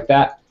and stuff like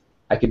that,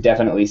 I could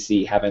definitely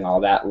see having all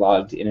that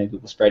logged in a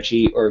Google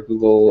spreadsheet or a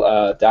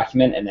Google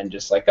document, and then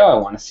just like, I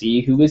want to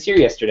see who was here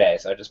yesterday,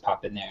 so I just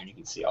pop in there and you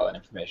can see all that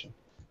information.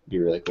 It'd be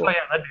really cool. Oh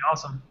yeah, that'd be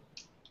awesome.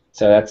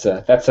 So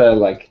that's a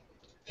like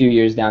few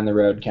years down the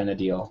road kind of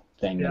deal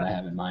thing that I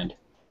have in mind.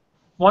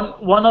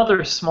 One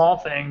other small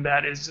thing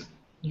that is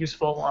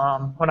useful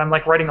when I'm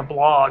like writing a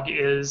blog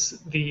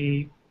is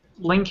the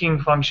linking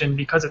function.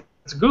 Because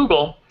it's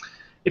Google,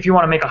 if you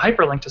want to make a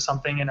hyperlink to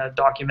something in a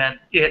document,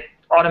 it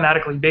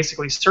automatically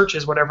basically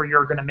searches whatever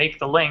you're going to make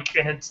the link,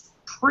 and it's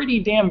pretty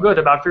damn good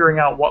about figuring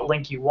out what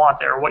link you want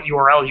there, what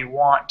URL you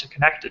want to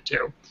connect it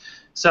to.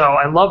 So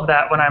I love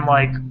that when I'm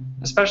like,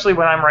 especially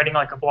when I'm writing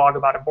like a blog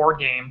about a board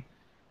game,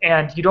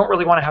 and you don't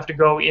really want to have to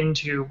go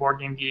into Board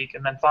Game Geek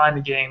and then find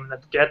the game and then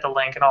get the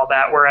link and all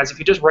that, whereas if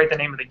you just write the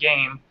name of the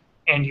game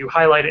and you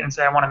highlight it and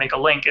say I want to make a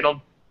link,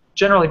 it'll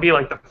generally be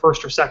like the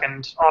first or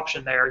second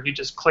option there. You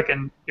just click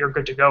and you're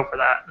good to go for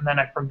that. And then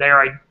from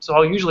there,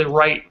 I'll usually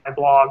write my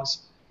blog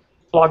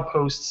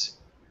posts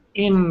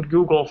in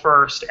Google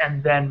first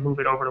and then move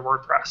it over to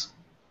WordPress.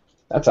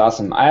 That's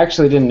awesome. I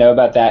actually didn't know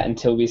about that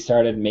until we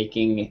started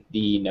making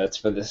the notes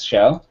for this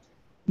show.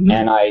 Mm-hmm.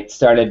 And I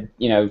started,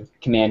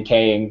 Command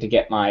K-ing to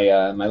get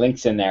my my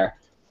links in there,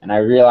 and I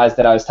realized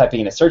that I was typing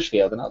in a search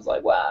field, and I was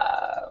like,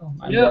 wow.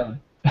 Yeah,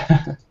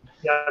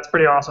 that's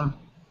pretty awesome.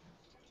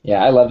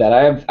 Yeah, I love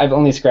that. I've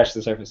only scratched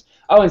the surface.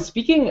 Oh, and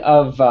speaking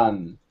of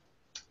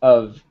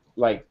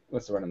like,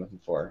 what's the word I'm looking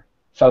for?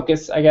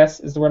 Focus, I guess,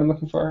 is the word I'm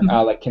looking for.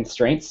 Mm-hmm. Like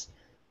constraints.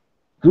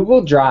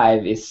 Google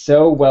Drive is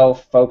so well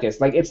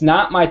focused. Like, it's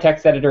not my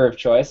text editor of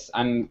choice.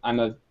 I'm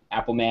a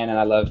Apple man, and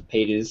I love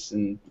pages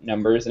and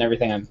numbers and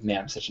everything.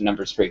 I'm such a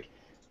numbers freak.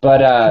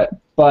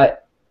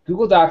 But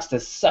Google Docs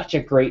does such a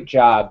great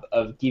job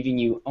of giving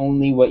you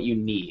only what you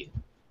need.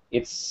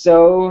 It's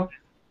so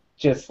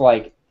just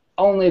like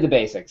only the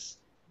basics,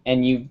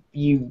 and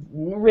you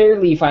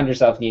rarely find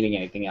yourself needing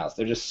anything else.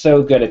 They're just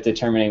so good at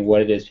determining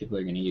what it is people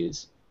are going to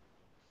use.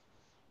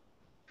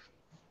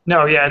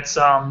 No, yeah, it's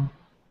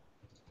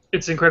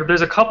incredible.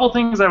 There's a couple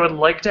things I would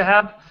like to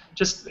have,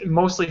 just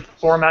mostly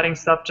formatting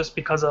stuff, just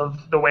because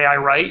of the way I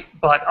write.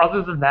 But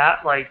other than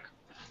that, like,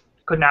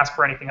 couldn't ask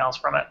for anything else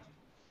from it.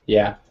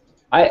 Yeah,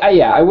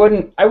 I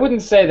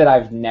wouldn't say that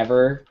I've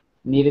never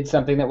needed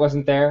something that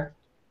wasn't there,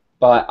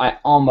 but I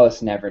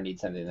almost never need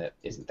something that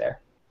isn't there.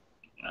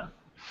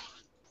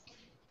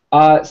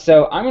 Yeah.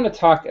 So I'm going to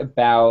talk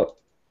about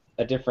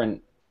a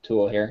different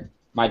tool here.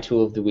 My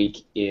tool of the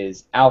week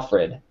is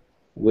Alfred,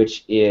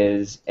 which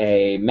is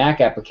a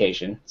Mac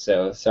application.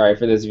 So sorry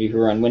for those of you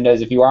who are on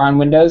Windows. If you are on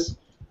Windows,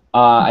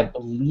 I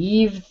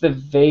believe the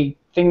vague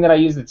thing that I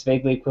use that's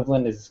vaguely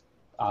equivalent is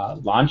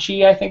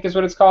Launchy, I think is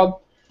what it's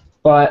called.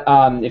 But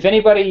if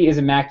anybody is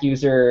a Mac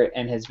user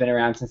and has been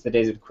around since the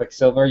days of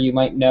Quicksilver, you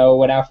might know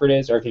what Alfred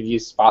is, or if you've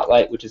used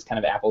Spotlight, which is kind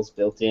of Apple's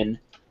built-in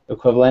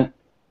equivalent.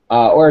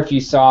 Or if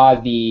you saw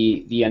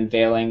the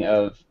unveiling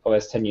of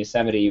OS X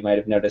Yosemite, you might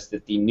have noticed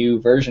that the new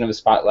version of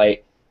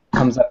Spotlight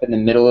comes up in the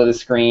middle of the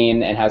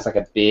screen and has like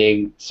a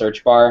big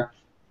search bar.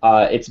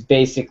 It's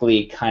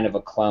basically kind of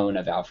a clone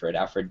of Alfred.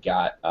 Alfred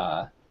got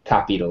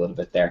copied a little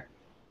bit there.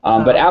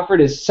 But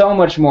Alfred is so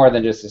much more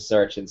than just a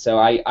search, and so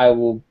I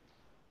will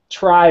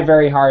try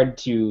very hard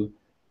to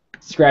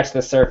scratch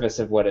the surface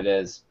of what it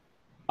is.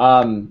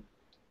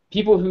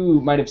 People who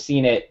might have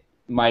seen it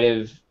might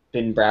have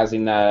been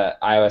browsing the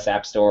iOS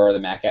App Store or the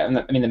Mac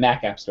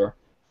App Store.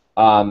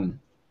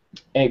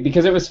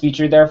 Because it was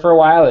featured there for a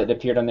while, it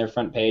appeared on their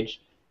front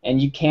page. And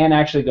you can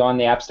actually go on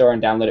the App Store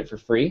and download it for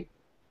free.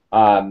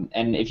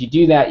 And if you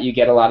do that, you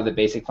get a lot of the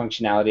basic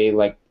functionality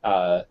like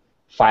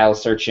file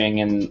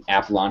searching and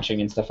app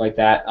launching and stuff like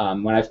that.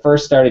 When I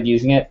first started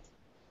using it,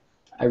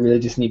 I really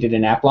just needed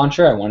an app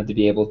launcher. I wanted to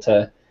be able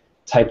to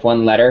type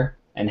one letter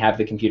and have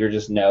the computer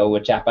just know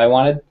which app I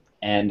wanted.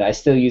 And I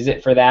still use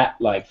it for that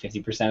like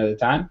 50% of the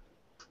time.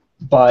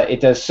 But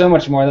it does so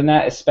much more than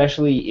that,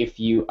 especially if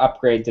you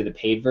upgrade to the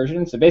paid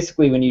version. So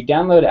basically, when you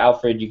download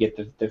Alfred, you get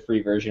the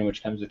free version,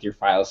 which comes with your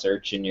file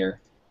search and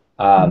your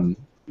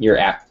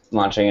app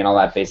launching and all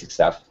that basic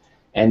stuff.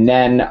 And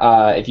then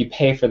if you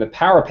pay for the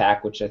Power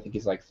Pack, which I think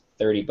is like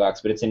 $30,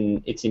 but it's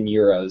in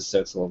euros, so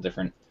it's a little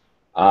different.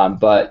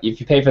 But if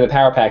you pay for the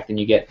Power Pack, then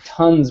you get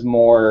tons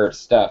more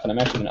stuff. And I'm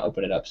actually going to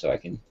open it up so I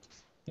can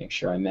make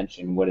sure I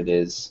mention what it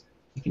is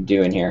you can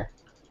do in here.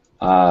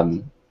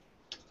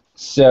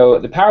 So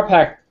the Power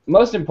Pack,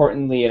 most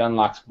importantly, it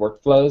unlocks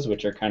workflows,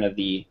 which are kind of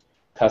the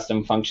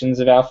custom functions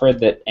of Alfred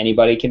that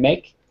anybody can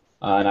make.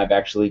 And I've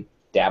actually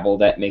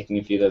dabbled at making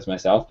a few of those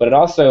myself. But it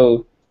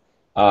also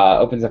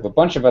opens up a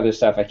bunch of other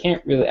stuff. I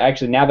can't really,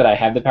 actually, now that I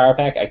have the Power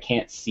Pack, I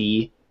can't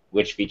see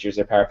which features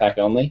are Power Pack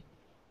only.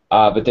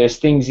 But there's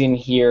things in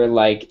here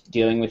like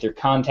dealing with your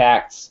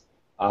contacts.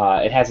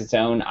 It has its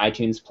own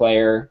iTunes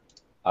player.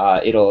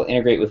 It'll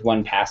integrate with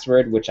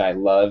 1Password, which I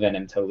love and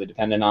am totally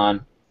dependent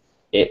on.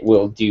 It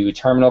will do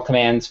terminal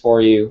commands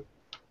for you.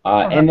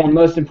 And then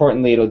most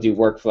importantly, it'll do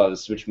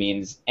workflows, which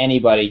means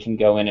anybody can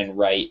go in and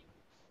write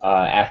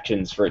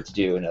actions for it to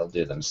do, and it'll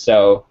do them.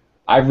 So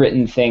I've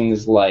written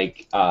things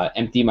like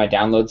empty my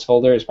downloads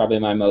folder is probably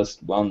my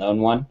most well-known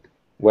one,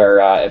 where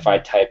if I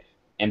type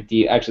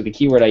empty, actually the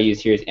keyword I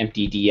use here is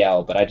empty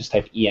DL, but I just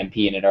type EMP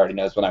and it already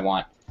knows what I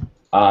want.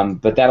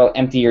 But that'll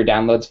empty your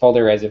downloads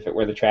folder as if it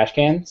were the trash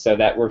can, so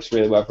that works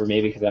really well for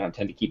me because I don't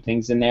tend to keep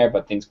things in there,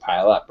 but things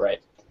pile up, right?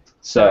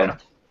 So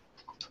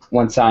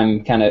once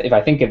I'm kind of, if I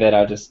think of it,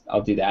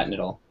 I'll do that and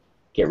it'll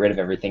get rid of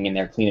everything in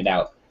there, clean it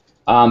out.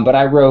 But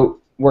I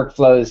wrote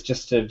workflows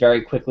just to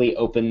very quickly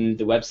open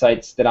the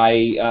websites that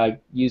I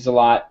use a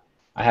lot.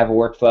 I have a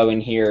workflow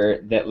in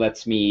here that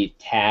lets me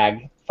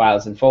tag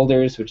files and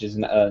folders, which is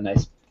a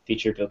nice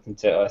feature built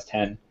into OS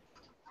X.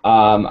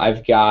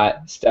 I've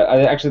got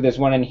actually there's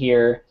one in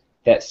here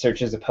that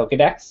searches a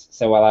Pokedex.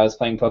 So while I was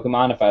playing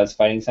Pokemon, if I was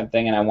fighting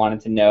something and I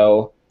wanted to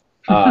know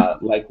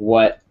like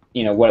what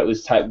it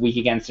was weak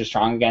against or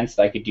strong against,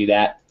 I could do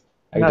that.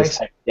 I could just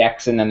type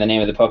Dex and then the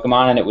name of the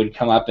Pokemon, and it would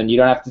come up, and you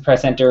don't have to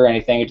press enter or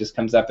anything. It just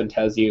comes up and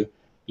tells you,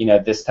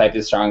 this type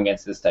is strong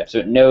against this type. So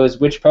it knows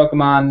which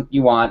Pokemon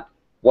you want,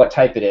 what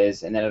type it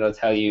is, and then it'll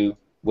tell you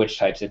which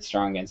types it's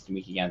strong against and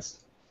weak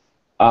against.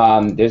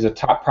 There's a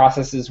top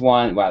processes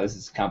one. Wow, this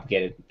is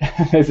complicated.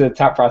 There's a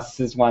top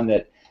processes one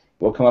that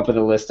will come up with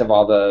a list of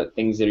all the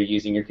things that are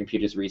using your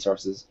computer's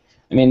resources.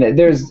 I mean,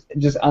 there's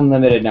just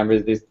unlimited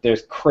numbers.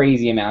 There's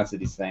crazy amounts of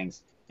these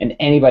things, and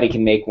anybody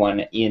can make one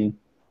in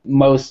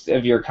most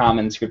of your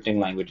common scripting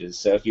languages.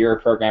 So if you're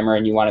a programmer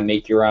and you want to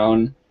make your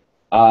own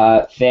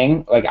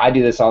thing, like I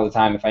do this all the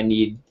time.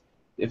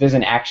 If there's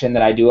an action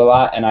that I do a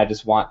lot and I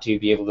just want to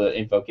be able to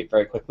invoke it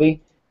very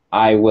quickly,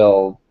 I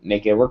will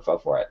make a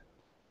workflow for it.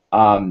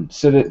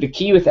 So the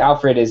key with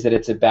Alfred is that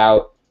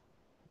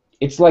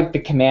it's like the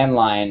command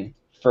line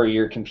for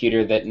your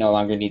computer that no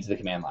longer needs the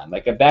command line.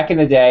 Like back in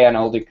the day on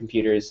older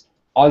computers,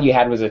 all you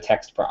had was a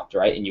text prompt,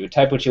 right? And you would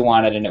type what you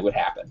wanted and it would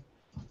happen.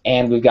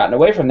 And we've gotten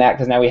away from that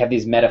because now we have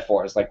these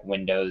metaphors like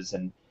windows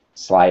and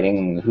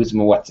sliding who's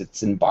what's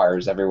it's and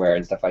bars everywhere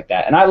and stuff like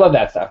that. And I love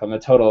that stuff. I'm a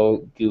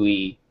total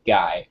GUI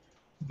guy.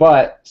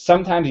 But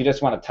sometimes you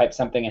just want to type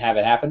something and have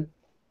it happen.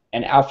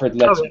 And Alfred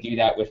lets you do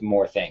that with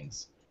more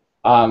things.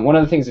 One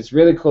of the things that's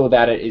really cool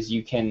about it is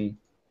you can,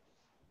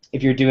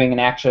 if you're doing an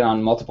action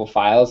on multiple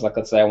files, like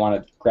let's say I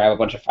want to grab a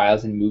bunch of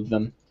files and move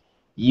them,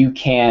 you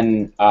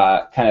can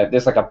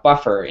there's like a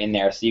buffer in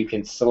there so you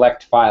can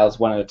select files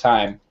one at a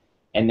time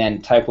and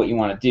then type what you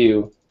want to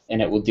do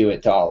and it will do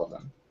it to all of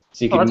them.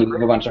 So you can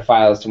move a bunch of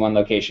files to one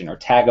location or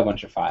tag a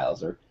bunch of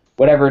files or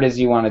whatever it is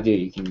you want to do,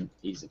 you can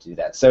use it to do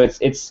that. So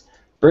it's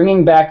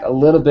bringing back a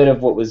little bit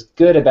of what was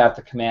good about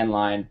the command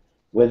line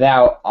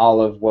without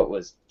all of what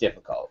was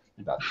difficult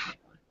about the command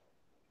line.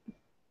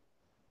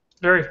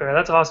 Very fair.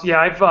 That's awesome. Yeah,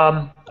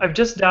 I've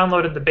just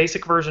downloaded the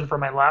basic version for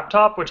my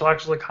laptop, which will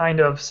actually kind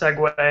of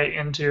segue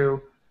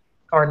into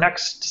our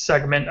next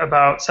segment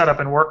about setup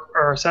and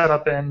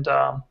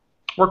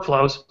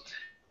workflows.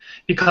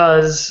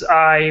 Because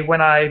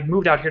when I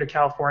moved out here to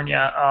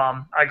California,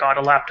 I got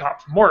a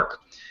laptop from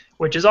work,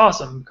 which is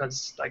awesome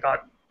because I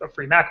got a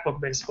free MacBook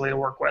basically to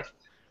work with.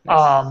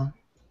 Nice.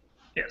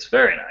 Yes,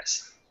 very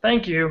nice.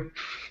 Thank you,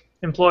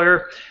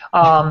 employer.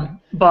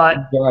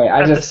 But Boy,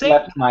 I just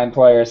left my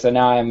employer, so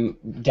now I'm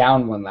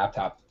down one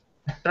laptop.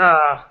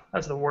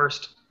 That's the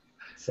worst.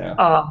 So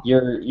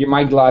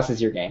my loss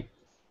is your gain.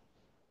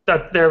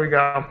 There we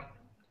go.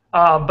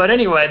 But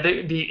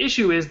anyway, the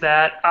issue is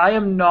that I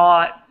am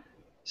not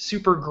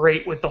super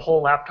great with the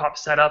whole laptop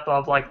setup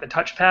of like the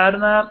touchpad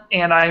and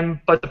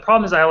that, but the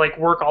problem is I like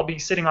work, I'll be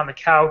sitting on the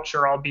couch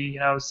or I'll be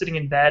sitting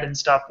in bed and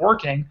stuff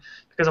working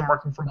because I'm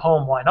working from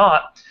home, why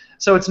not?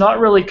 So it's not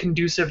really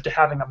conducive to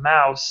having a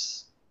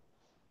mouse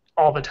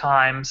all the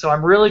time. So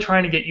I'm really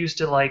trying to get used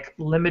to like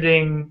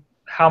limiting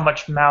how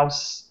much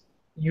mouse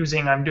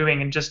using I'm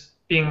doing and just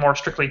being more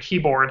strictly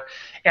keyboard.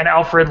 And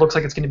Alfred looks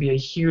like it's going to be a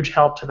huge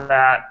help to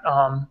that.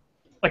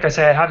 Like I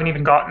say, I haven't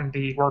even gotten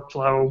the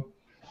workflow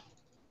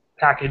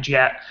package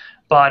yet,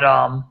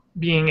 but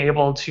being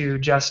able to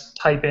just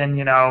type in,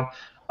 oh,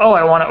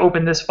 I want to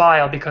open this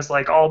file because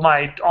like all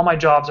my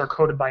jobs are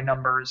coded by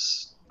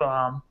numbers,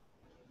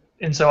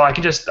 and so I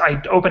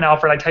open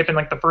Alfred, I type in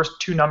like the first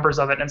two numbers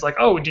of it, and it's like,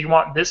 oh, do you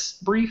want this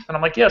brief? And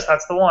I'm like, yes,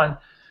 that's the one.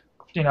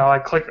 I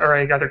click, or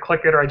I either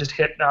click it or I just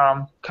hit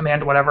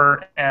command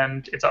whatever,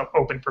 and it's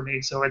open for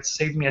me. So it's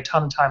saved me a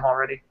ton of time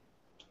already.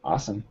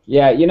 Awesome.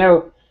 Yeah,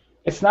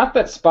 it's not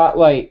that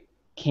Spotlight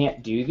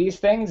can't do these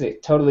things;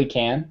 it totally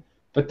can.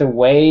 But the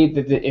way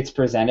that it's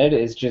presented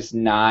is just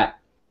not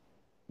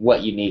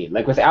what you need.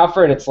 Like with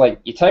Alfred, it's like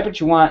you type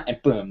what you want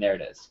and boom, there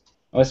it is.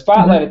 And with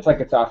Spotlight, it's like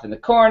it's off in the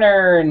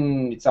corner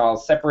and it's all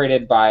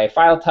separated by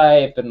file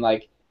type and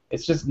like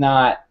it's just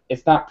not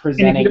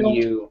presenting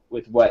you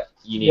with what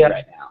you need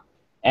right now.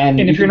 And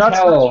if you're not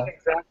searching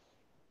exactly,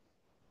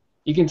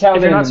 you can tell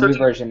that in the new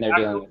version they're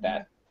dealing with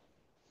that.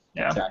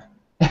 Yeah. Sorry.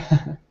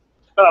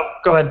 Oh,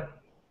 go ahead.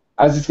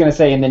 I was just gonna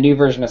say in the new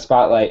version of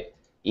Spotlight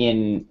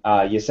in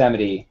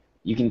Yosemite,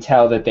 you can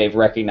tell that they've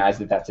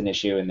recognized that that's an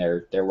issue and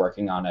they're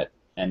working on it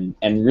and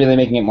really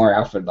making it more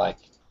Alfred-like.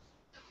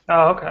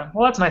 Oh, okay.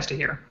 Well, that's nice to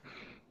hear.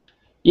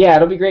 Yeah,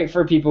 it'll be great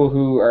for people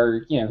who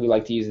are who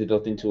like to use the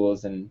built-in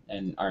tools and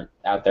aren't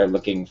out there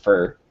looking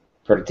for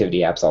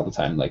productivity apps all the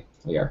time like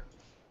we are.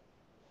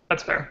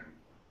 That's fair.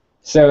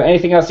 So,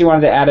 anything else you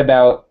wanted to add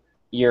about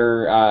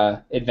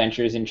your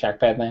adventures in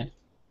Trackpad Land?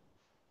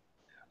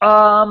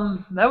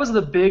 That was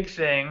the big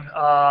thing.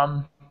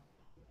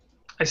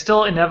 I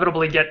still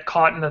inevitably get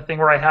caught in the thing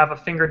where I have a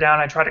finger down,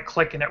 I try to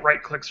click, and it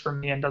right-clicks for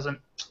me and doesn't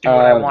do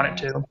what I want it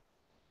to.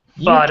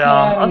 But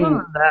other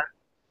than that,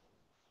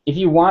 if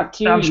you want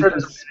to, I'm sure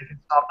there's a way they can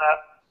stop that.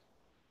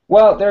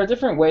 Well, there are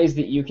different ways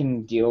that you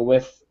can deal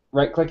with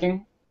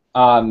right-clicking.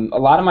 A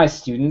lot of my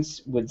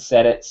students would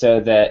set it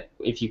so that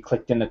if you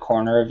clicked in the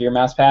corner of your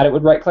mouse pad, it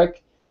would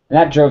right-click. And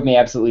that drove me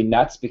absolutely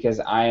nuts because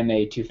I am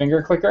a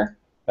two-finger clicker.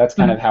 That's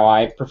kind of how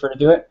I prefer to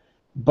do it.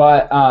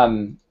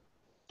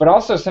 But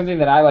also something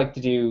that I like to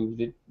do,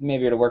 that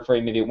maybe it'll work for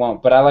you, maybe it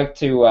won't, but I like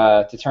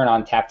to turn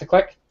on tap to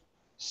click.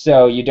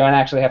 So you don't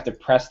actually have to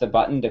press the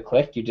button to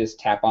click. You just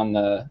tap on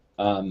the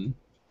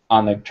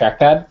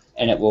trackpad,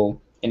 and it will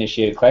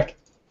initiate a click.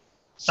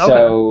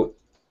 So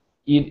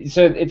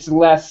so it's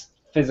less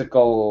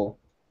physical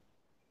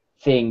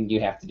thing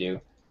you have to do.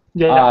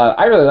 Yeah.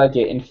 I really like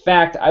it. In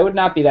fact, I would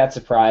not be that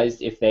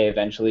surprised if they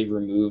eventually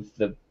remove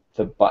the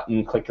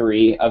button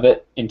clickery of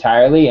it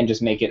entirely and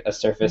just make it a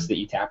surface that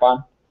you tap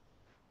on.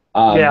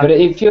 But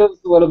it feels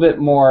a little bit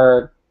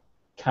more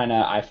kind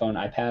of iPhone,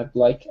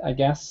 iPad-like, I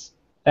guess,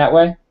 that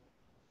way.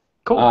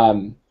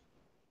 Cool.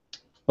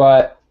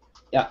 But,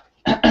 yeah,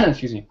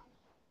 excuse me.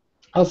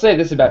 I'll say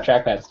this about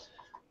trackpads.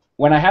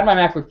 When I had my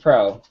MacBook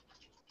Pro,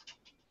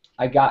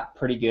 I got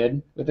pretty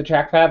good with the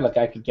trackpad. Like,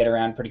 I could get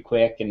around pretty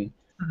quick, and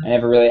I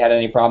never really had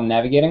any problem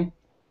navigating.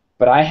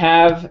 but I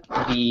have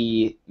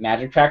the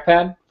Magic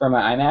Trackpad for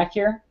my iMac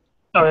here.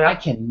 Oh yeah. I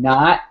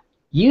cannot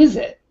use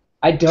it.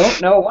 I don't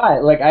know why.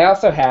 Like, I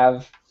also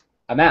have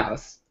a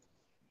mouse,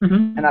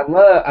 Mm-hmm. and I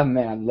love, oh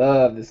man, I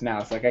love this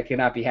mouse. Like, I could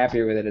not be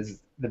happier with it. It's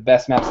the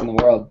best mouse in the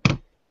world.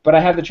 But I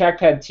have the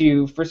trackpad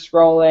too for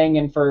scrolling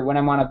and for when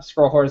I want to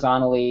scroll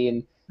horizontally.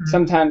 And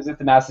sometimes if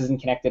the mouse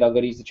isn't connected, I'll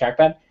go to use the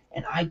trackpad,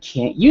 and I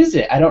can't use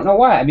it. I don't know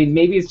why. I mean,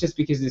 maybe it's just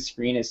because the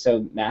screen is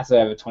so massive.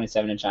 I have a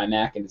 27-inch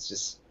iMac, and it's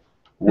just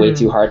way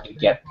too hard to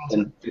get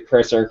the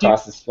cursor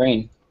across the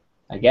screen.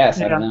 I guess.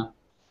 Yeah. I don't know.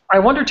 I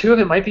wonder too if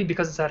it might be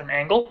because it's at an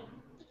angle.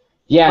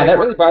 Yeah, that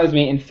really bothers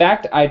me. In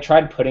fact, I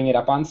tried putting it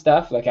up on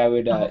stuff. Like I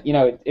would, you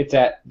know, it's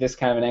at this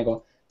kind of an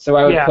angle. So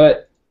I would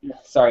put,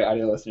 sorry,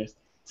 audio listeners.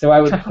 So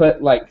I would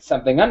put like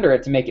something under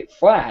it to make it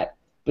flat.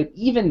 But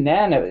even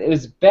then, it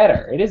was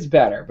better. It is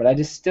better, but I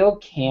just still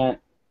can't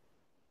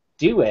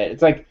do it.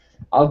 It's like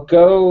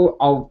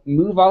I'll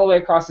move all the way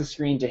across the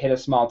screen to hit a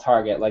small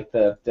target, like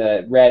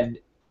the red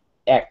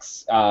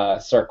X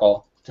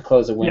circle to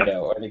close a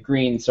window, or the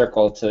green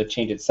circle to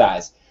change its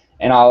size,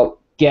 and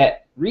I'll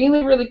get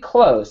really, really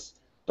close,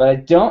 but I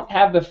don't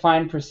have the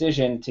fine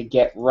precision to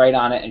get right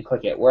on it and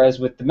click it. Whereas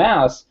with the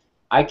mouse,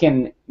 I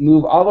can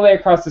move all the way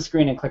across the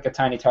screen and click a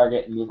tiny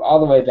target and move all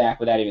the way back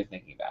without even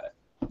thinking about it.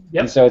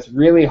 And so it's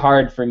really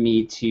hard for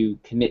me to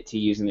commit to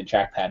using the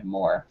trackpad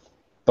more.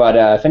 But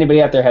if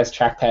anybody out there has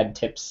trackpad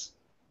tips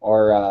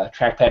or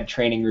trackpad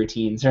training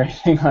routines or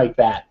anything like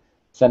that,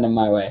 send them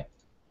my way.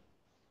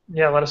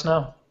 Yeah, let us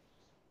know.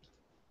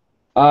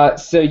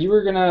 So you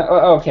were gonna.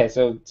 Oh, okay.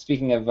 So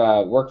speaking of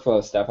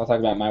workflow stuff, I'll talk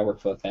about my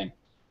workflow thing.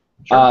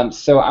 Sure.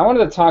 So I wanted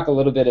to talk a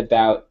little bit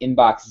about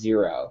Inbox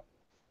Zero,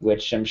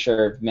 which I'm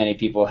sure many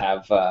people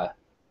have,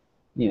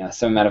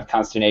 some amount of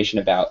consternation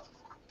about,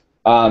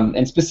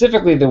 and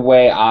specifically the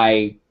way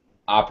I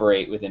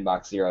operate with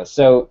Inbox Zero.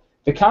 So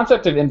the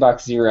concept of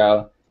Inbox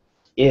Zero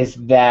is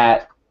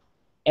that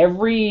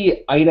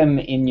every item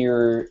in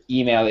your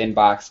email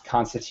inbox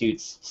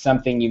constitutes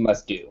something you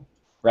must do,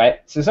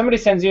 right? So somebody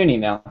sends you an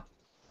email,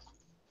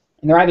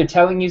 and they're either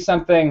telling you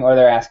something or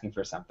they're asking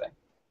for something.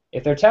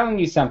 If they're telling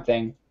you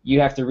something, you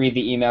have to read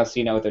the email so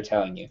you know what they're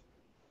telling you.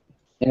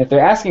 And if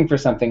they're asking for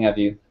something of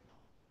you,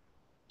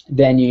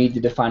 then you need to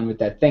define what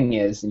that thing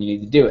is, and you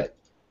need to do it.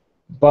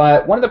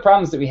 But one of the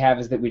problems that we have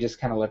is that we just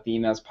kind of let the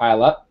emails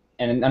pile up.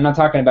 And I'm not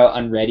talking about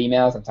unread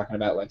emails. I'm talking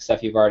about like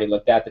stuff you've already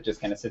looked at that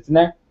just kind of sits in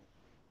there.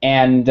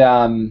 And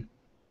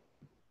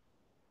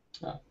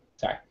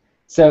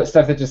so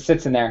stuff that just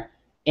sits in there.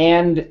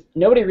 And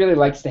nobody really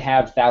likes to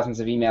have thousands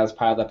of emails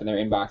piled up in their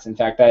inbox. In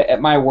fact, at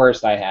my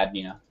worst, I had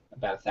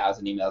about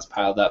 1,000 emails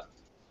piled up,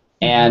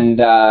 and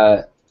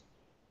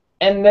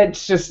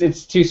that's just,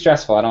 it's too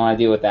stressful. I don't want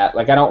to deal with that.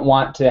 Like, I don't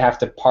want to have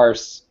to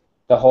parse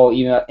the whole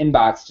email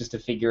inbox just to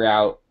figure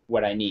out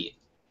what I need.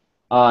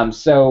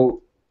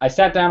 So I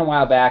sat down a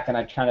while back and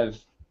I kind of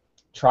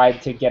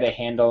tried to get a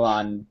handle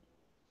on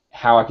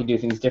how I could do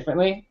things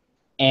differently.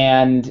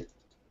 And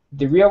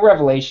the real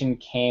revelation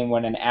came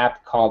when an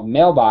app called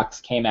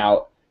Mailbox came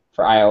out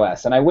for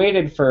iOS. And I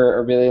waited for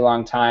a really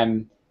long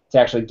time to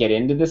actually get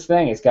into this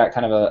thing. It's got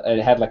kind of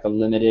it had like a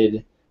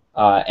limited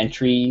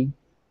entry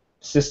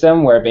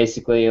system where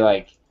basically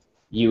like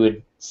you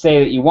would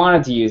say that you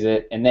wanted to use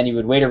it, and then you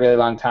would wait a really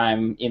long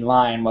time in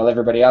line while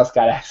everybody else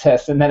got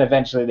access, and then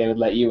eventually they would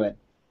let you in.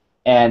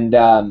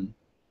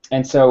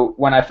 And so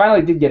when I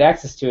finally did get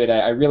access to it,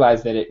 I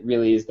realized that it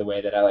really is the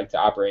way that I like to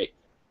operate.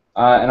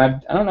 And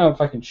I don't know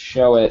if I can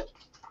show it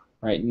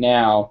right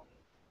now,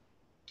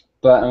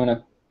 but I'm going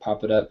to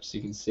pop it up so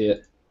you can see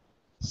it.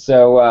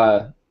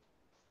 So,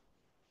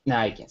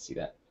 nah, you can't see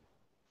that.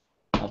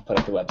 I'll put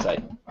up the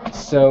website.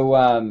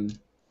 So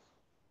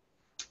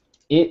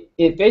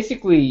it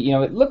basically,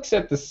 it looks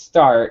at the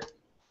start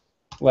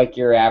like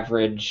your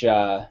average,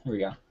 here we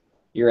go,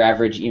 your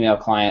average email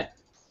client.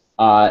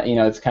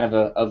 It's kind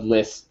of a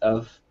list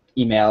of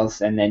emails,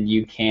 and then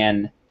you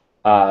can,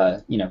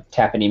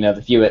 tap an email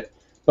to view it.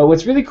 But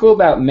what's really cool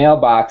about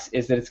Mailbox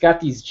is that it's got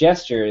these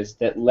gestures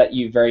that let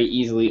you very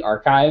easily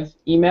archive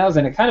emails,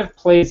 and it kind of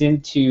plays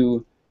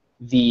into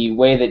the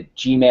way that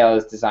Gmail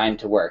is designed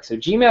to work. So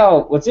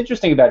Gmail, what's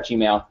interesting about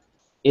Gmail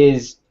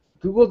is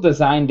Google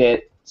designed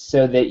it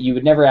so that you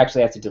would never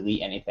actually have to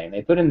delete anything.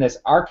 They put in this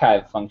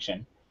archive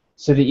function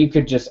so that you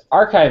could just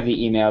archive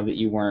the email that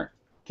you weren't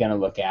going to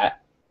look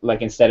at,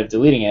 like instead of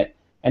deleting it.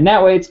 And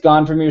that way it's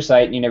gone from your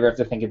site and you never have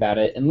to think about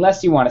it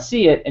unless you want to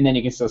see it, and then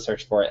you can still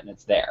search for it and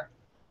it's there.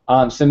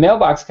 So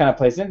Mailbox kind of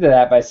plays into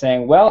that by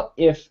saying, well,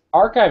 if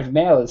archived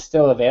mail is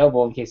still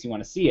available in case you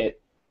want to see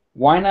it,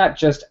 why not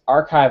just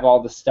archive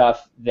all the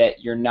stuff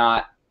that you're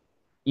not,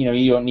 you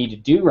don't need to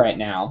do right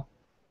now,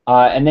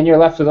 and then you're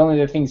left with only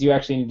the things you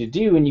actually need to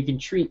do, and you can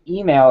treat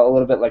email a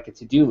little bit like a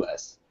to-do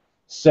list.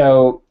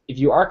 So if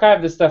you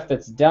archive the stuff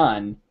that's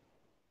done,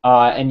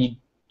 and you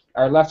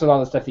are left with all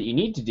the stuff that you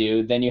need to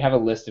do, then you have a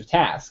list of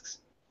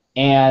tasks.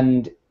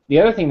 And the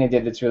other thing they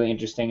did that's really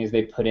interesting is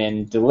they put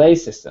in delay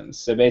systems.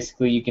 So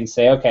basically you can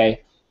say,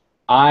 okay,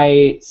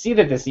 I see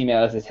that this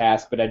email is a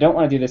task, but I don't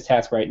want to do this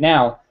task right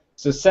now,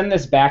 so send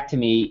this back to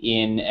me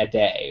in a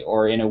day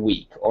or in a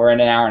week or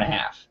in an hour and a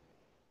half.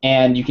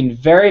 And you can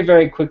very,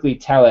 very quickly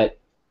tell it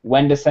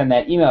when to send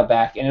that email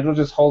back, and it'll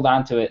just hold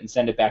on to it and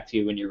send it back to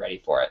you when you're ready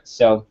for it.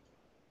 So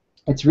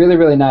it's really,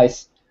 really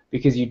nice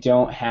because you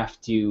don't have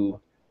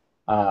to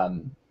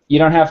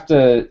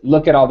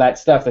look at all that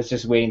stuff that's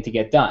just waiting to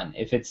get done.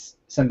 If it's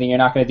something you're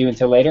not going to do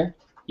until later,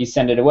 you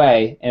send it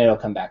away and it'll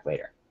come back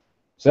later.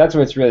 So that's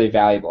where it's really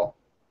valuable.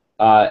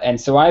 And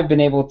so I've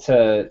been able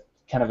to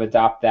kind of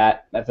adopt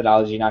that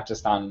methodology not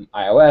just on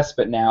iOS,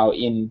 but now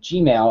in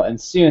Gmail,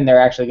 and soon they're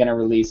actually going to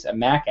release a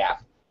Mac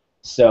app.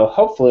 So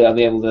hopefully I'll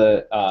be able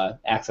to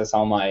access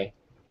all my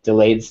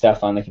delayed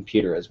stuff on the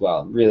computer as well.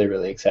 I'm really,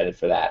 really excited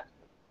for that.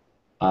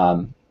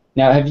 Now,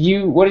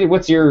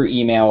 what's your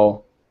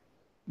email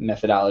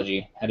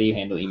methodology? How do you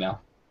handle email?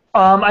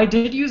 I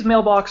did use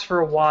Mailbox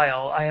for a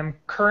while. I am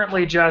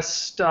currently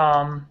just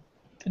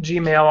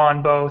Gmail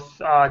on both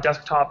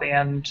desktop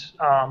and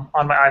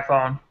on my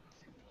iPhone.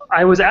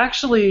 I was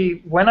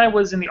actually, when I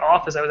was in the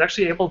office, I was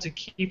actually able to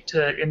keep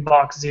to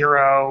inbox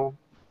 0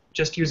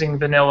 just using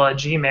vanilla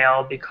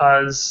Gmail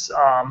because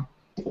I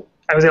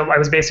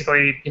was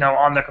basically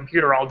on the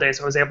computer all day,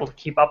 so I was able to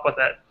keep up with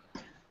it.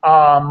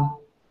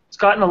 It's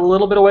gotten a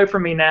little bit away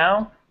from me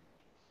now,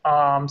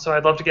 so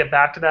I'd love to get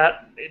back to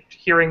that.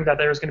 Hearing that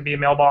there's going to be a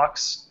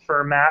Mailbox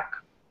for Mac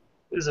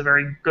is a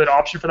very good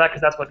option for that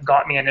because that's what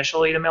got me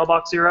initially to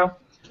Mailbox 0.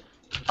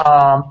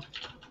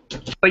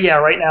 But yeah,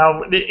 right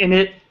now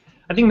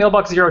I think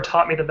Mailbox 0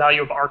 taught me the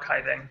value of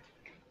archiving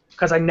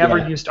because I never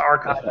used to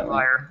archive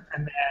prior,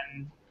 and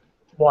then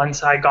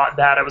once I got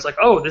that, I was like,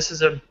 oh, this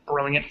is a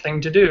brilliant thing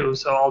to do,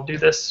 so I'll do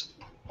this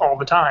all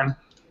the time.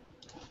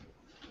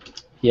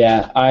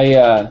 Yeah,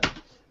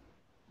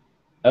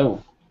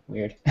 oh,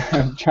 weird.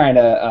 I'm trying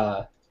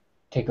to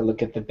take a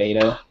look at the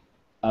beta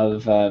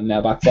of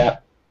Mailbox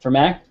app for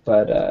Mac,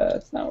 but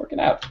it's not working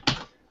out.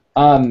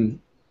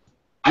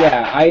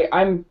 Yeah,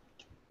 I'm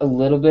a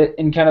little bit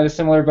in kind of a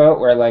similar boat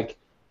where like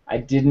I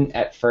didn't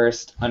at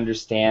first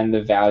understand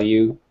the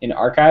value in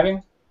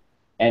archiving,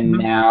 and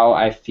now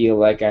I feel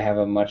like I have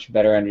a much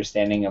better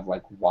understanding of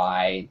like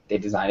why they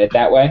designed it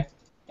that way,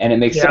 and it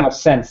makes so much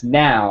sense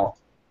now.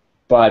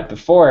 But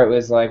before it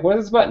was like, what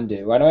does this button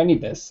do? Why do I need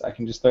this? I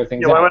can just throw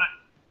things out.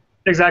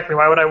 Exactly.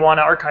 Why would I want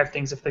to archive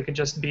things if they could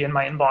just be in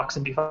my inbox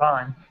and be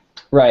fine?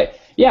 Right.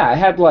 Yeah, I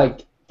had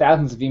like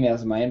thousands of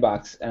emails in my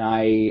inbox, and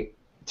it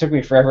took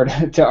me forever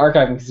to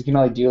archive them because you can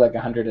only do like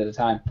 100 at a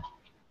time.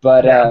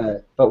 But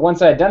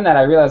once I had done that,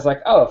 I realized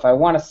like, oh, if I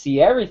want to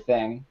see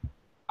everything,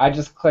 I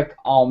just click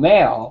all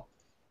mail,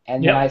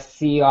 and then I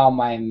see all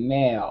my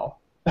mail.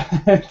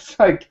 It's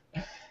like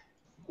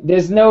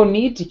there's no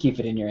need to keep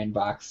it in your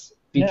inbox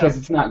because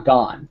it's not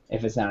gone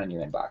if it's not in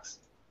your inbox.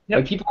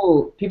 Like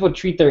people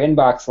treat their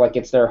inbox like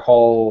it's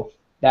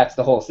that's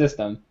the whole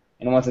system,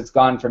 and once it's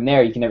gone from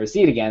there, you can never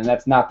see it again. And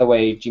that's not the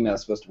way Gmail is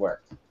supposed to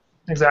work.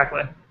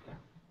 Exactly.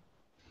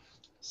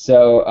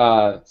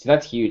 So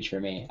that's huge for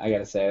me. I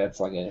gotta say that's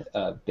like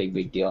a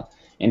big deal.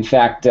 In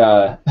fact,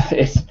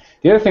 it's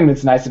the other thing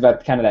that's nice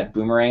about kind of that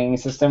boomeranging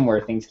system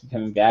where things keep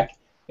coming back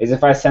is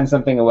if I send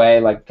something away,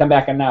 like come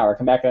back in an hour,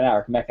 come back in an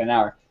hour, come back in an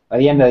hour. By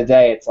the end of the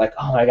day, it's like,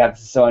 oh my god,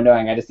 this is so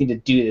annoying. I just need to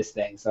do this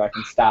thing so I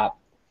can stop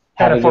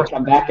having to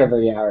come back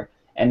every hour,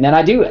 and then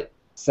I do it.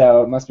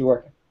 So it must be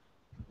working.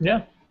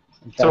 Yeah.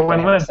 In fact,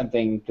 I have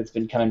something that's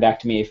been coming back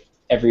to me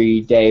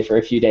every day for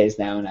a few days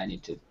now, and I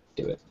need to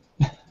do it.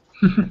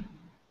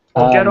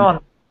 Well, get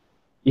on.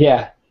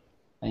 Yeah,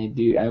 I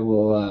do. I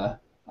will.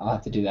 I'll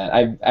have to do that.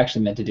 I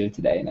actually meant to do it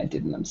today, and I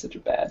didn't. I'm such a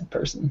bad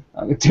person.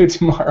 I'll do it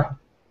tomorrow.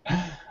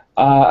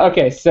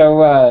 Okay,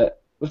 so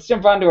let's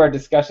jump on to our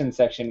discussion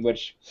section,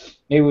 which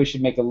maybe we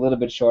should make a little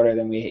bit shorter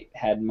than we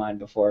had in mind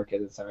before,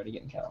 because it's already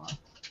getting kind of long.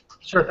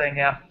 Sure thing.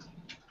 Yeah.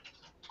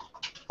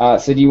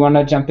 So do you want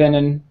to jump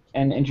in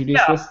and introduce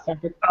this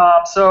topic?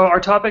 So our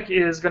topic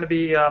is going to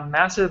be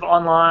massive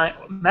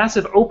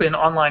open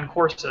online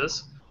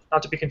courses.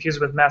 Not to be confused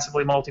with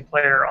massively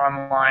multiplayer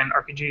online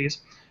RPGs.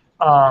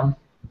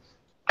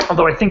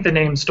 Although I think the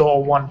name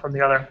stole one from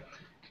the other.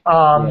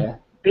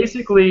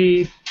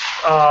 Basically,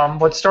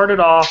 what started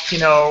off,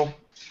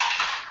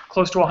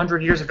 close to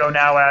 100 years ago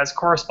now as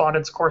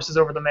correspondence courses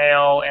over the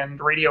mail and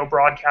radio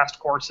broadcast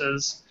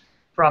courses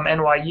from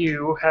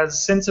NYU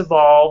has since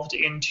evolved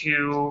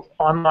into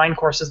online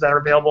courses that are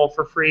available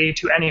for free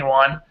to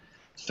anyone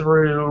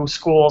through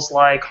schools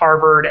like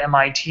Harvard,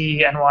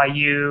 MIT,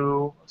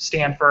 NYU,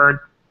 Stanford,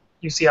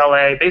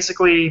 UCLA.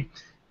 Basically,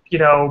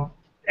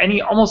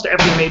 almost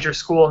every major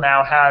school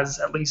now has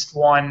at least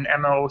one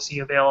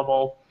MOOC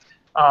available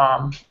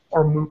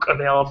or MOOC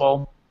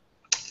available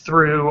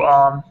through,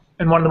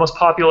 and one of the most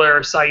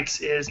popular sites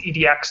is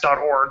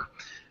edx.org,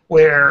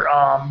 where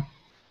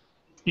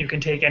you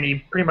can take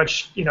pretty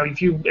much,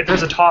 if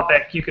there's a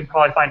topic, you can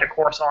probably find a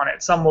course on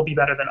it. Some will be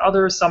better than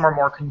others, some are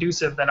more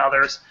conducive than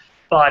others,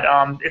 but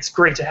it's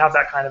great to have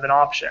that kind of an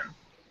option.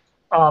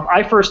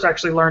 I first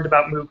actually learned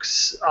about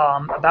MOOCs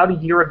about a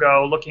year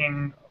ago,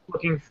 looking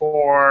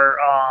for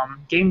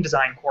game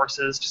design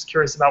courses, just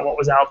curious about what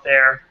was out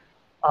there.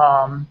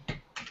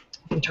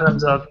 in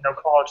terms of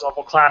college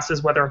level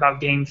classes, whether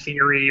about game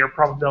theory or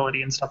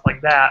probability and stuff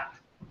like that.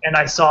 And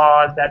I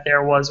saw that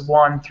there was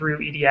one through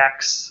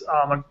EDX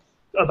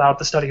about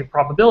the study of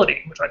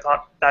probability, which I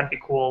thought that'd be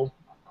cool.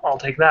 I'll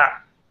take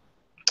that.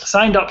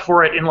 Signed up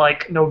for it in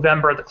like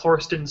November. The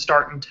course didn't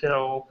start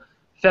until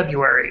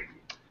February.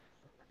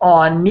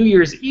 On New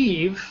Year's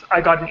Eve,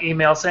 I got an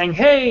email saying,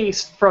 hey,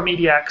 from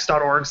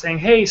edx.org, saying,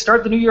 hey,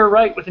 start the new year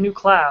right with a new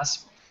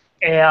class.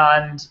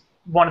 And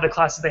one of the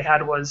classes they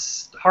had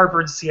was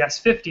Harvard's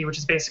CS50, which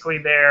is basically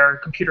their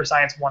computer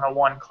science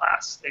 101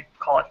 class. They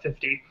call it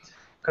 50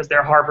 because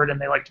they're Harvard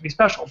and they like to be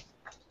special.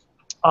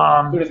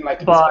 Who doesn't like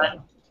to be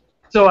special?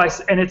 So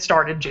and it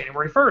started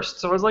January 1st.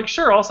 So I was like,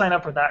 sure, I'll sign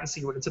up for that and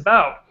see what it's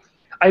about.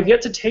 I've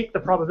yet to take the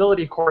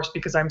probability course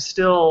because I'm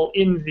still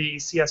in the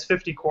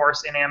CS50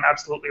 course and am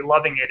absolutely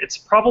loving it. It's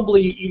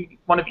probably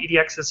one of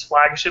EDX's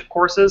flagship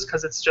courses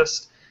because it's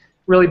just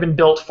really been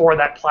built for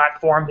that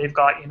platform. They've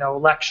got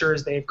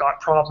lectures, they've got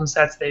problem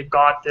sets, they've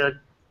got the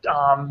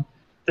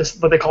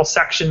what they call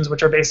sections,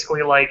 which are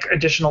basically like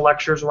additional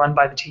lectures run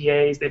by the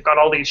TAs. They've got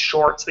all these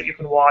shorts that you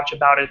can watch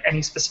about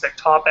any specific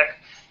topic,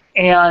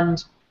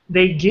 and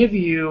they give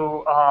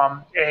you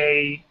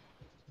a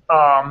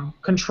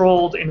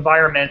controlled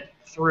environment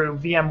through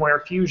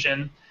VMware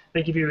Fusion.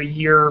 They give you a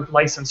year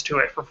license to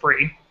it for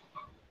free,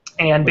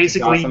 and which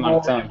basically, is awesome on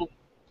its own.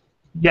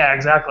 Yeah,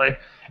 exactly.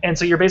 And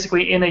so you're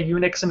basically in a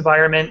Unix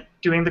environment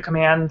doing the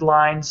command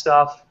line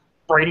stuff,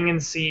 writing in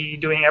C,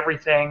 doing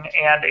everything,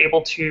 and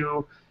able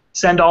to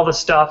send all the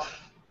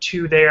stuff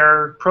to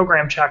their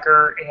program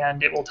checker,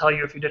 and it will tell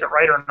you if you did it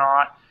right or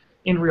not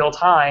in real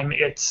time.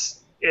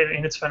 It's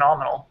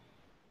phenomenal.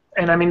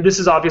 And I mean, this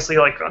is obviously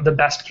like the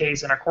best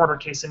case and a corner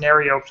case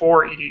scenario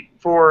for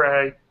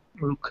a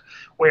MOOC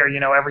where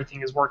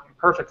everything is working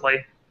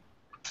perfectly.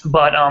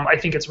 But I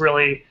think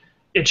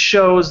it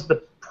shows the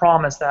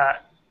promise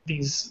that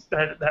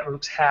that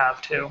MOOCs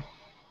have too.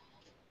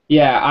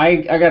 Yeah, I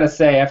gotta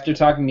say, after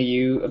talking to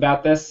you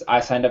about this, I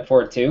signed up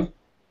for it too,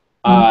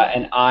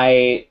 and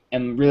I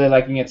am really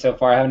liking it so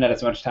far. I haven't had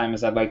as much time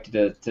as I'd like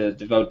to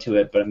devote to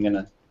it, but I'm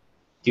gonna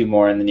do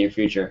more in the near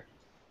future.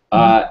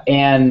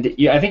 And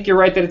I think you're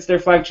right that it's their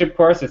flagship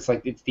course.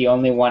 It's the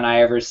only one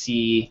I ever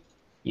see,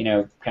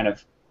 kind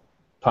of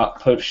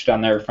pushed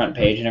on their front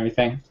page and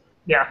everything.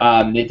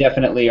 Yeah. They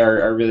definitely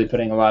are really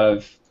putting a lot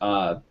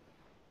of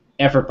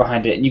effort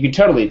behind it, and you can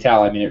totally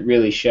tell. I mean, it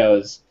really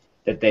shows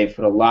that they've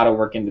put a lot of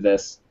work into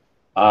this.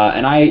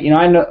 And I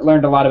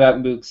learned a lot about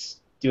MOOCs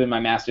doing my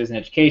master's in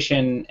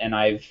education, and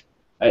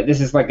this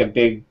is like a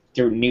big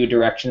new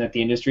direction that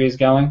the industry is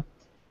going,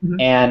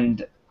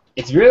 and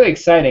it's really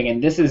exciting.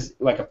 And this is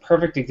like a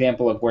perfect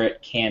example of where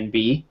it can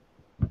be.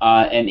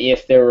 And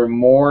if there were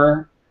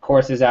more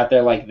courses out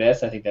there like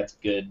this, I think that's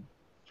good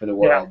for the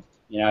world.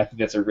 Yeah. I think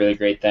that's a really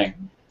great thing.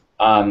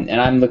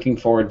 And I'm looking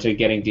forward to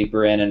getting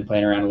deeper in and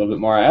playing around a little bit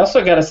more. I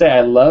also got to say,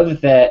 I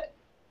love that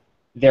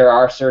there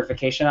are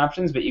certification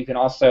options, but you can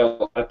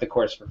also get the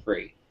course for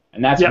free.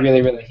 And that's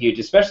really, really huge,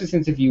 especially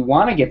since if you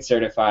want to get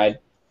certified,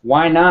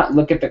 why not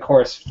look at the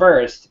course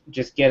first,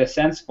 just get a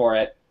sense for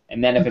it,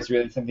 and then if it's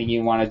really something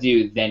you want to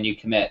do, then you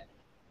commit.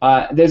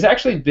 There's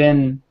actually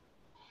been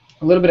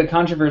a little bit of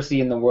controversy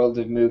in the world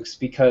of MOOCs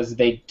because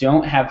they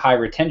don't have high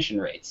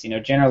retention rates.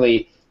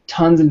 Generally,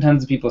 tons and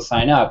tons of people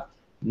sign up.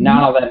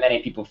 Not all that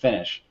many people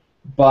finish.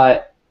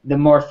 But the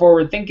more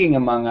forward-thinking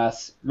among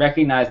us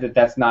recognize that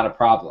that's not a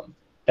problem.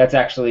 That's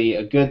actually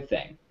a good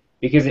thing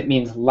because it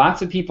means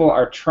lots of people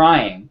are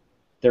trying.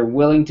 They're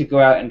willing to go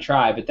out and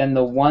try. But then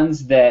the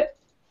ones that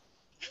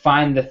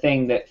find the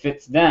thing that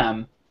fits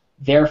them,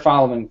 they're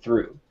following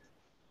through.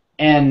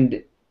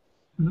 And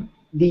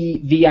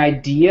the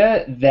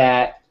idea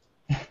that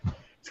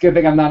it's a good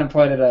thing I'm not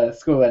employed at a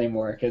school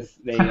anymore because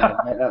they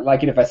might not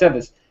like it if I said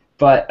this.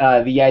 But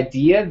the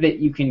idea that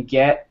you can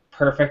get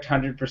perfect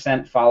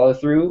 100%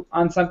 follow-through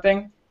on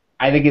something,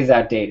 I think is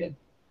outdated.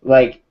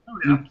 Like,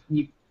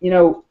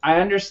 I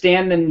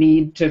understand the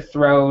need to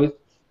throw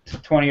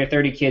 20 or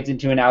 30 kids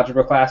into an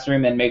algebra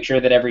classroom and make sure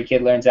that every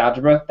kid learns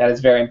algebra. That is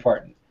very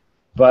important.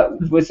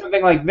 But with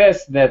something like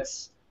this,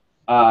 that's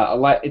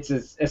it's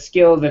a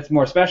skill that's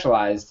more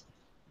specialized.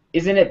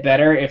 Isn't it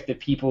better if the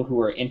people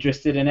who are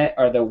interested in it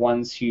are the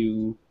ones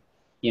who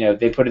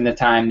they put in the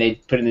time, they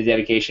put in the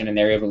dedication, and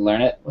they're able to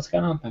learn it? What's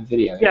going on with my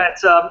video? Yeah,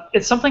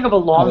 it's something of a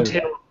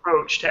long-tail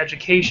approach to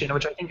education,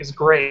 which I think is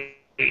great.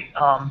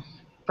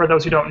 For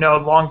those who don't know,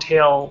 long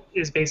tail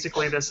is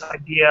basically this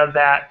idea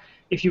that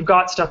if you've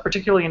got stuff,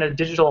 particularly in a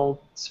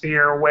digital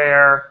sphere,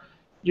 where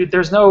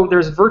there's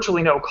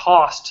virtually no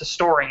cost to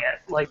storing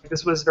it. Like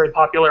this was very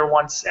popular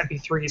once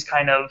MP3s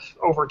kind of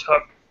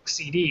overtook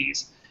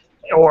CDs,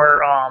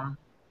 or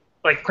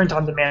like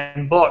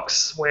print-on-demand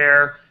books,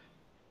 where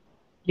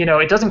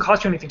it doesn't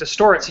cost you anything to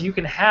store it, so you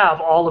can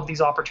have all of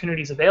these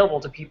opportunities available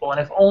to people. And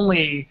if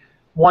only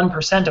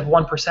 1% of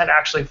 1%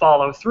 actually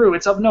follow through,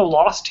 it's of no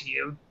loss to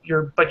you.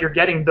 But you're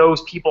getting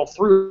those people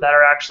through that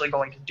are actually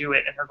going to do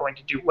it and are going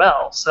to do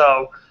well.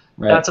 So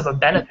that's of a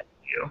benefit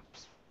to you.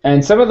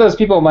 And some of those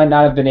people might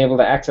not have been able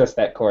to access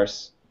that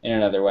course in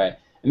another way.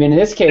 I mean, in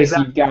this case,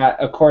 Exactly. you've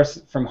got a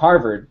course from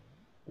Harvard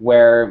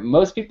where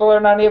most people are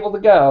not able to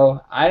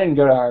go. I didn't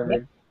go to Yep.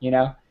 Harvard,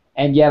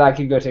 and yet I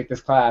could go take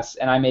this class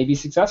and I may be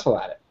successful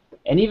at it.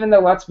 And even though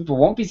lots of people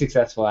won't be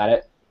successful at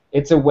it,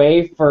 it's a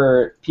way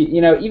for,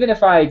 even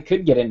if I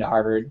could get into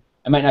Harvard,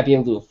 I might not be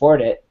able to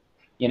afford it,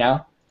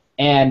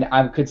 and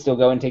I could still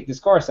go and take this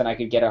course and I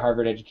could get a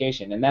Harvard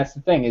education. And that's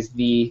the thing is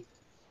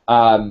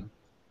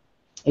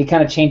it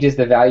kind of changes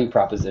the value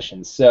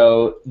proposition.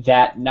 So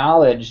that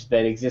knowledge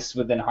that exists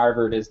within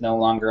Harvard is no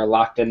longer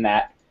locked in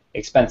that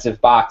expensive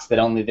box that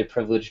only the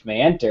privileged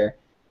may enter.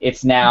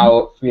 It's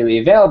now freely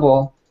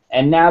available,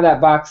 and now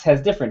that box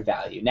has different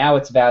value. Now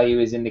its value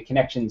is in the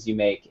connections you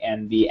make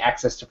and the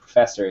access to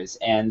professors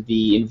and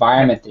the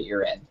environment that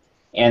you're in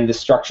and the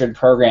structured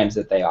programs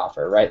that they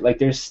offer, right? Like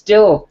there's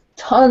still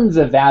tons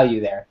of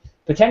value there,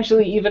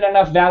 potentially even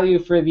enough value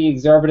for the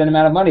exorbitant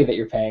amount of money that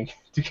you're paying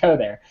to go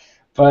there.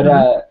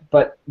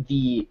 But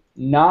the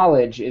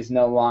knowledge is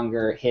no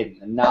longer hidden.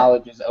 The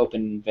knowledge is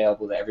open and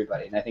available to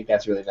everybody, and I think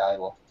that's really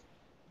valuable.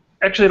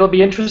 Actually, it'll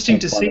be interesting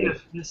to see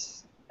if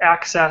this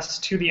access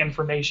to the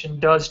information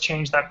does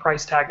change that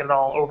price tag at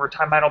all over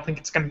time. I don't think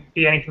it's going to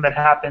be anything that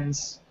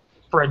happens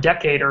for a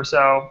decade or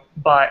so,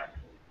 but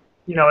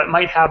it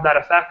might have that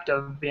effect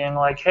of being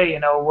like, hey,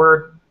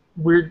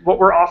 what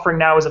we're offering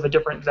now is of a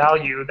different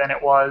value than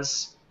it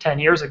was 10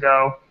 years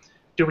ago.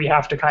 Do we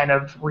have to kind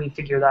of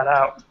refigure that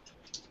out?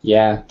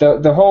 Yeah,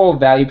 the whole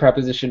value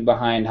proposition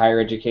behind higher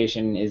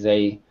education is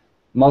a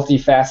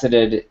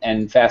multifaceted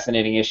and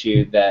fascinating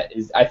issue that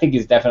I think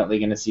is definitely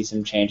going to see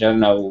some change. I don't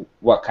know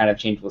what kind of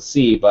change we'll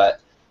see, but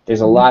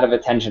there's a lot of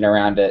attention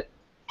around it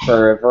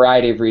for a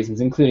variety of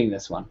reasons, including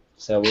this one.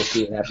 So we'll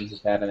see what happens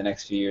with that in the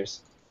next few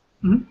years.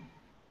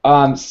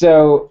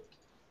 So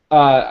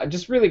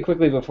just really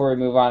quickly before we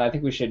move on, I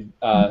think we should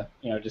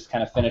just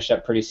kind of finish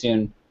up pretty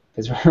soon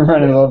because we're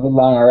running a little bit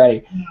long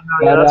already.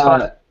 Yeah, that's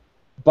fine.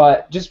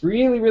 But just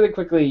really, really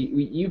quickly,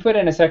 you put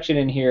in a section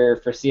in here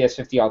for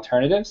CS50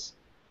 alternatives.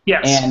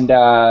 Yes. And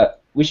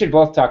we should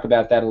both talk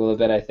about that a little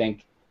bit, I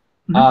think.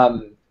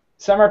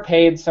 Some are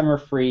paid, some are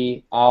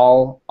free.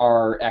 All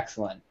are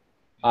excellent.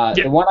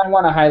 The one I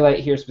want to highlight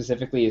here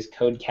specifically is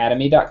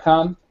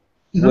codecademy.com,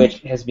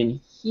 which has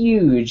been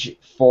huge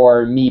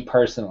for me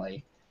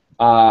personally.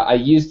 I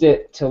used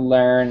it to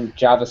learn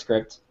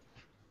JavaScript,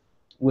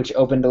 which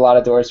opened a lot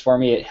of doors for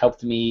me. It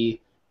helped me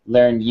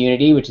learn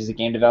Unity, which is a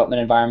game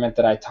development environment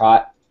that I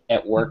taught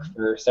at work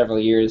for several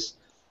years.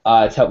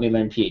 It's helped me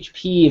learn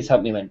PHP. It's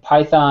helped me learn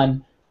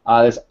Python.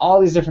 There's all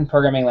these different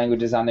programming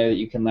languages on there that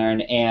you can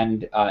learn,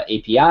 and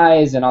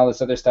APIs and all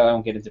this other stuff. I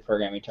won't get into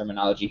programming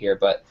terminology here,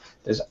 but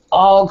there's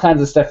all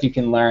kinds of stuff you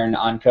can learn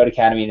on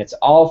Codecademy, and it's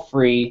all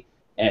free,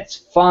 and it's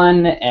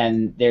fun,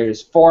 and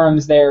there's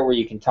forums there where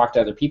you can talk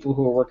to other people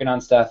who are working on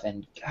stuff,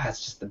 and God,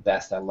 it's just the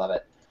best. I love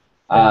it.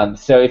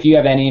 So if you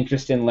have any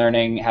interest in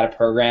learning how to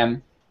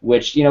program,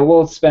 which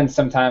we'll spend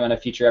some time on a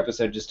future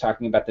episode just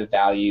talking about the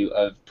value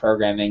of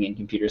programming and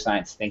computer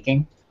science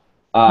thinking.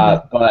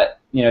 But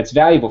it's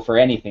valuable for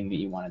anything that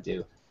you want to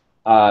do.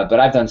 But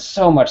I've done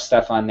so much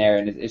stuff on there,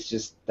 and it's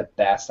just the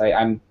best.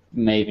 I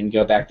may even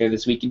go back there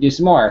this week and do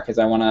some more because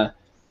I want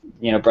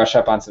to brush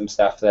up on some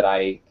stuff that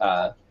I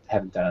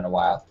haven't done in a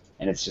while,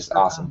 and it's just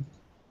awesome.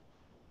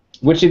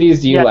 Which of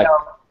these do you like?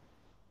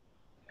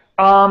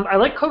 I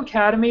like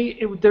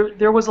Codecademy.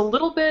 There was a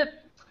little bit.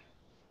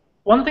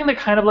 One thing that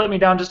kind of let me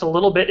down just a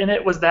little bit in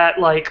it was that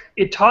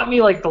it taught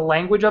me the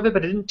language of it,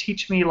 but it didn't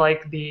teach me when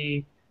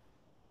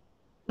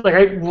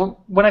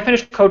I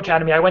finished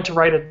Codecademy, I went to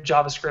write a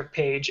JavaScript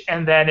page,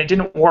 and then it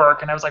didn't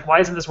work, and I was like, why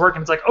isn't this working?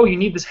 It's like, oh, you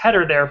need this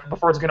header there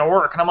before it's going to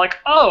work, and I'm like,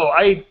 oh,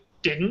 I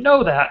didn't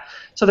know that.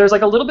 So there's a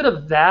little bit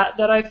of that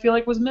I feel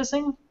like was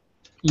missing.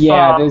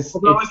 Yeah, it's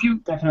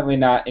definitely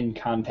not in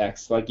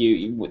context.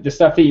 The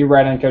stuff that you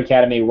write on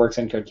Codecademy works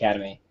on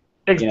Codecademy.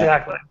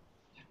 Exactly.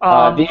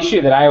 The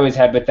issue that I always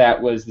had with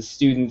that was the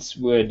students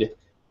would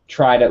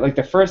try to,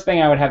 the first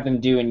thing I would have them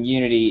do in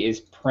Unity is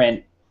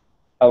print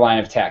a line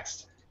of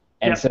text.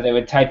 And so they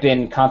would type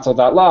in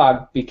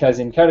console.log because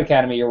in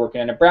Codecademy you're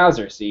working in a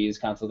browser, so you use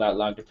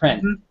console.log to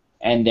print.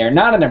 And they're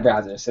not in a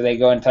browser, so they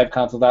go and type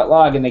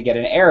console.log and they get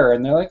an error,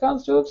 and they're like,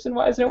 oh, oops, and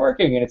why isn't it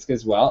working? And it's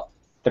because, well,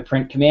 the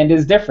print command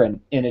is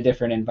different in a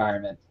different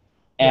environment.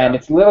 And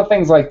it's little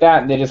things like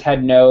that, and they just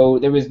had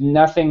there was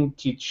nothing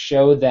to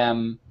show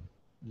them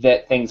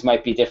that things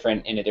might be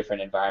different in a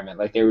different environment.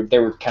 They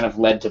were kind of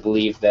led to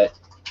believe that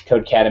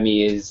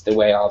Codecademy is the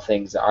way all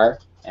things are,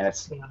 and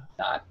it's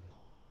not.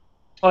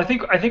 Well, I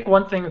think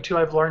one thing too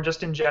I've learned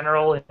just in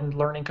general in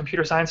learning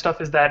computer science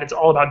stuff is that it's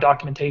all about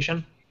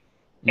documentation.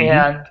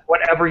 And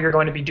whatever you're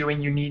going to be doing,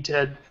 you need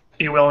to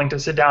be willing to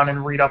sit down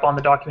and read up on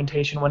the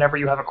documentation whenever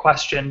you have a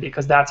question,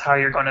 because that's how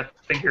you're going to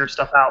figure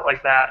stuff out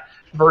like that,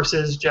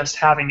 versus just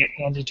having it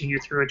handed to you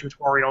through a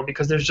tutorial,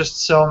 because there's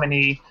just so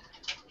many,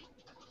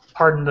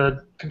 pardon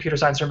the computer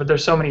science term, but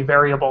there's so many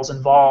variables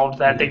involved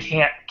that they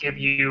can't give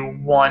you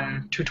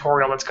one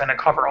tutorial that's going to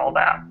cover all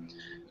that.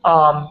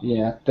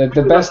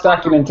 The best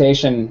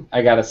documentation,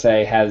 I gotta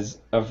say, has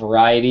a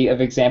variety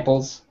of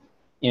examples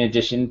in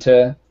addition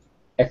to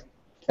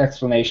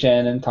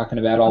explanation and talking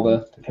about all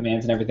the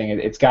commands and everything,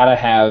 it's got to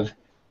have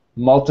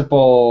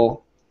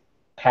multiple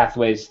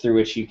pathways through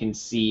which you can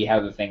see how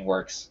the thing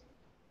works.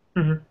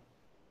 Mm-hmm.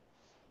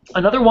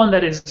 Another one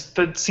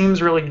that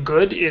seems really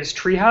good is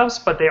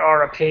Treehouse, but they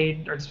are a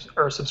paid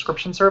or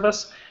subscription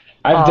service.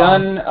 I've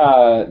done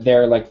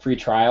their like free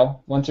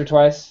trial once or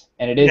twice,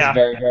 and it is Yeah.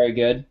 very, very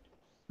good.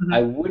 Mm-hmm.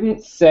 I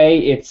wouldn't say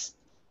it's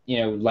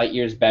light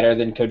years better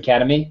than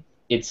Codecademy.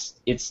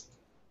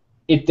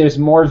 There's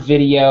more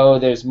video,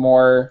 there's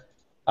more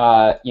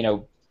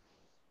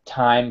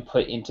time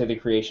put into the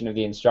creation of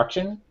the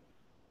instruction,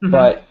 Mm-hmm.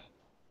 but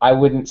I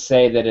wouldn't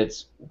say that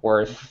it's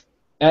worth.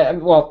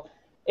 Well,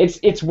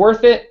 it's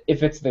worth it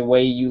if it's the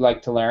way you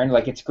like to learn.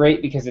 Like, it's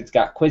great because it's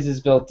got quizzes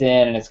built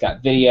in and it's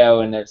got video,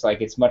 and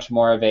it's much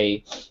more of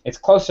it's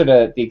closer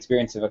to the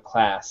experience of a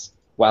class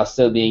while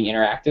still being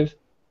interactive.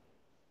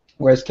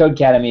 Whereas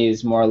Codecademy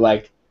is more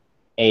like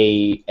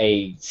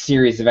a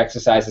series of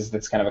exercises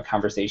that's kind of a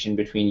conversation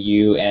between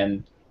you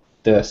and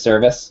the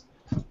service,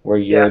 where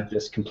you're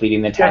just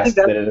completing the tasks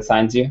that it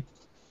assigns you.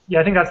 Yeah,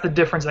 I think that's the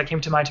difference that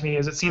came to mind to me.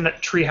 Is it seemed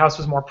that Treehouse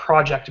was more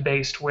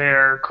project-based,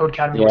 where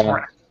Codecademy was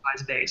more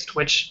exercise-based,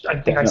 which I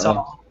think I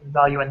saw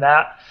value in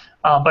that.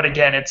 But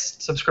again,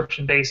 it's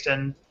subscription-based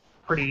and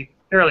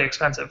fairly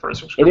expensive for a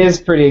subscription. It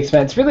is pretty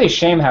expensive. It's really a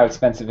shame how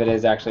expensive it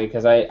is, actually,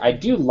 because I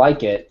do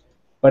like it,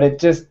 but it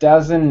just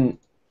doesn't.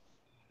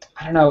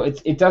 I don't know.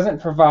 It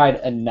doesn't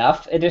provide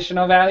enough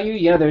additional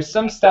value. There's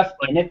some stuff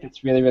in it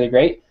that's really, really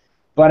great.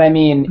 But I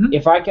mean,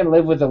 if I can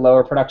live with a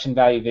lower production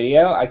value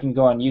video, I can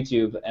go on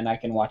YouTube and I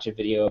can watch a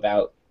video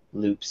about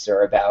loops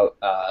or about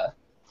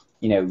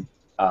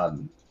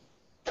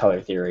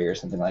color theory or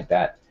something like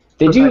that.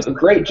 They do a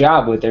great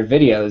job with their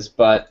videos,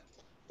 but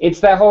it's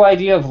that whole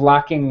idea of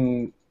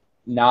locking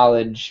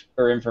knowledge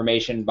or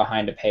information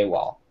behind a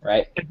paywall,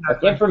 right?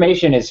 Exactly. Like,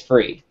 information is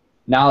free,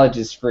 knowledge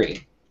is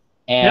free,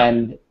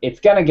 and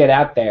it's gonna get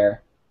out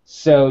there.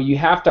 So you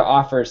have to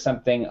offer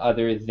something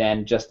other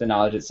than just the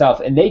knowledge itself.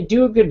 And they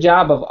do a good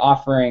job of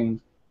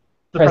offering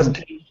the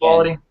presentation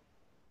quality.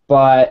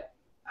 But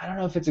I don't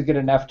know if it's a good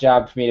enough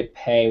job for me to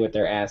pay what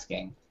they're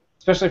asking,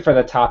 especially for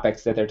the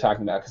topics that they're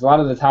talking about. Because a lot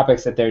of the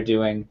topics that they're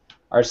doing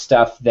are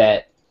stuff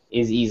that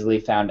is easily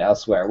found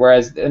elsewhere.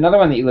 Whereas another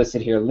one that you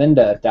listed here,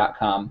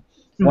 lynda.com,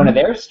 one of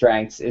their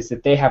strengths is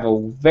that they have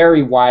a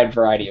very wide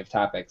variety of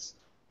topics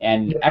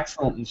and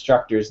excellent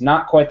instructors,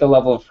 not quite the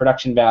level of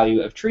production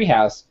value of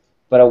Treehouse,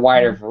 but a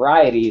wider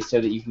variety so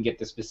that you can get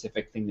the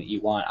specific thing that you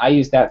want. I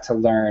used that to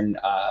learn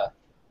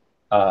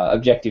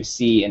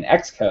Objective-C and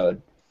Xcode,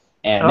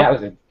 and that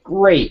was a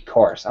great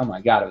course. Oh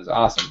my god, it was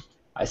awesome.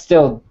 I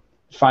still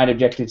find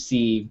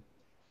Objective-C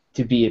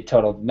to be a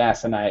total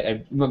mess,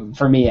 and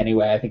for me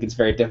anyway, I think it's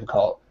very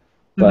difficult.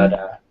 But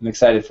I'm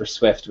excited for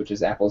Swift, which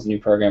is Apple's new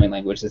programming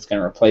language that's going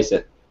to replace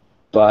it.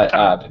 But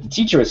the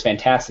teacher was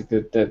fantastic.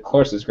 The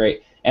course was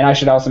great. And I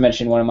should also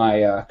mention one of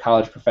my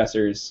college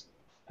professors,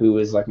 who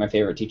is like my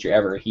favorite teacher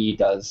ever. He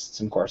does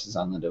some courses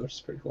on Lynda, which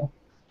is pretty cool.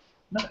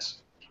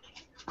 Nice.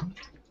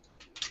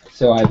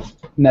 So I've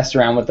messed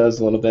around with those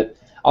a little bit.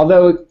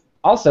 Although,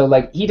 also,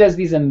 like, he does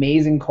these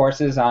amazing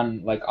courses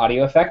on like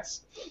audio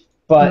effects.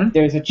 But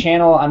there's a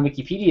channel on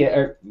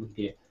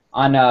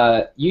on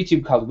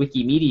YouTube called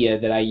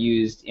Wikimedia that I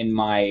used in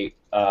my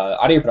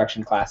audio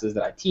production classes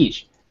that I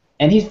teach.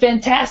 And he's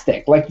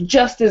fantastic, like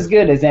just as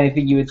good as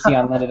anything you would see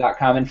on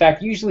lynda.com. In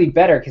fact, usually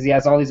better, because he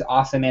has all these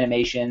awesome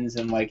animations,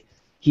 and like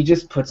he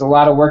just puts a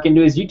lot of work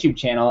into his YouTube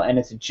channel, and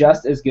it's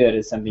just as good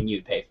as something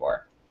you'd pay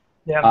for.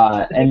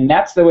 Yeah. And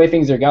that's the way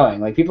things are going.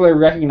 Like, people are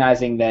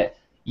recognizing that,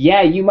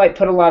 yeah, you might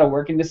put a lot of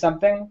work into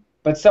something,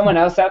 but someone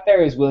else out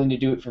there is willing to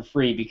do it for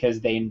free because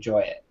they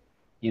enjoy it.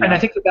 And I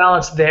think the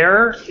balance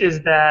there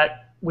is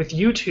that with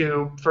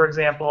YouTube, for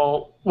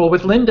example, well,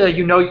 with Lynda,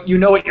 you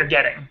know what you're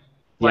getting.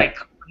 Like,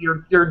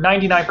 you're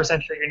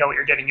 99% sure you know what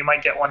you're getting. You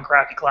might get one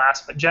crappy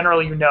class, but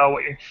generally you know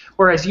what you're.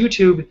 Whereas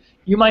YouTube,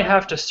 you might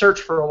have to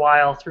search for a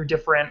while through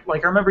different.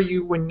 Like, I remember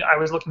when I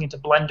was looking into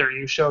Blender,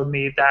 you showed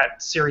me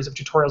that series of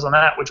tutorials on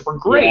that, which were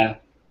great. Yeah.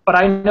 But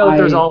I know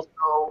there's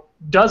also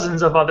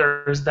dozens of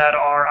others that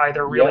are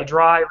either really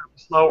dry, really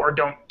slow, or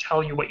don't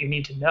tell you what you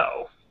need to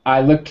know.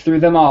 I looked through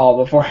them all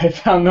before I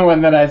found the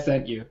one that I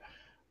sent you.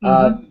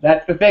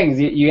 That's the thing.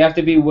 You have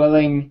to be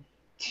willing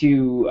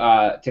to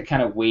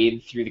kind of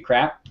wade through the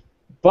crap.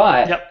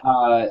 But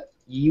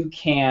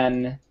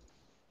YouTube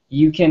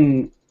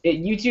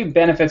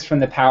benefits from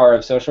the power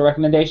of social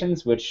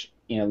recommendations, which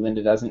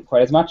Lynda doesn't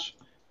quite as much.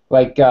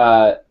 Like,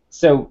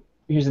 so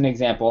here's an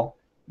example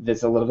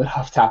that's a little bit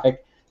off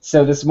topic.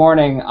 So this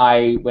morning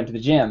I went to the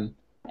gym,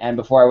 and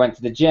before I went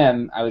to the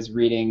gym, I was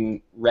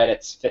reading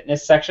Reddit's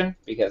fitness section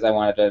because I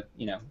wanted to,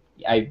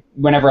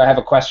 whenever I have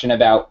a question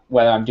about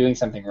whether I'm doing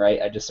something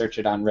right, I just search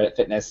it on Reddit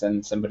Fitness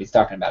and somebody's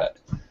talking about it.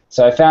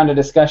 So I found a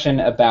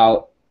discussion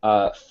about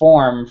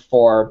form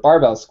for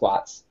barbell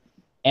squats,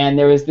 and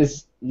there was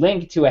this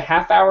link to a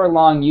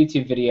half-hour-long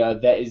YouTube video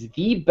that is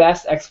the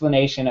best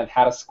explanation of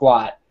how to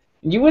squat.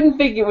 And you wouldn't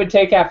think it would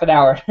take half an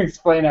hour to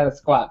explain how to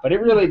squat, but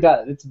it really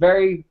does. It's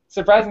very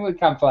surprisingly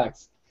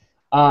complex.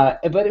 But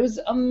it was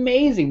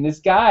amazing. This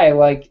guy,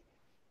 like,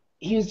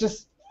 he was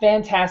just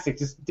fantastic.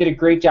 Just did a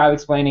great job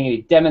explaining it.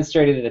 He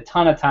demonstrated it a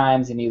ton of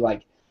times, and he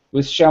like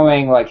was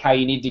showing like how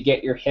you need to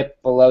get your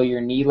hip below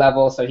your knee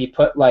level. So he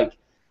put like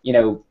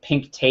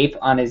pink tape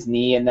on his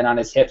knee and then on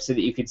his hip so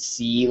that you could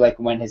see like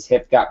when his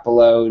hip got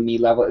below knee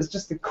level. It's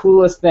just the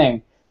coolest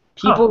thing.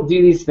 People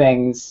do these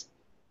things,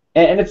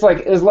 and it's like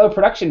it was low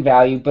production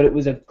value, but it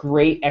was a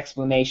great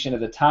explanation of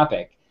the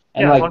topic.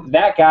 And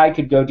that guy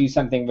could go do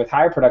something with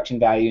higher production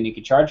value and he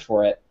could charge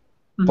for it.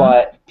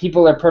 But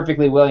people are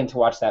perfectly willing to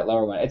watch that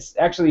lower one. It's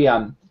actually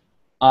I'll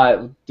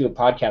do a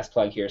podcast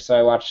plug here. So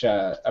I watch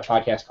a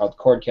podcast called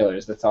Cord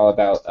Killers that's all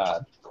about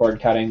cord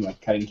cutting, like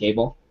cutting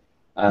cable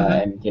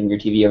and getting your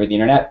TV over the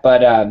internet.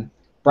 But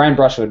Brian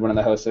Brushwood, one of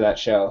the hosts of that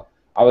show,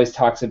 always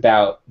talks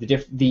about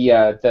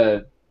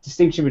the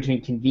distinction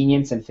between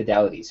convenience and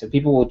fidelity. So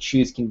people will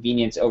choose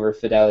convenience over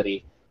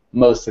fidelity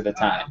most of the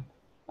time.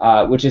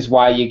 Which is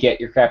why you get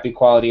your crappy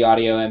quality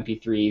audio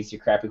MP3s, your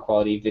crappy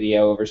quality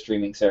video over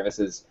streaming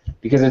services,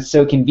 because it's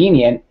so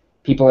convenient,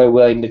 people are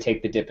willing to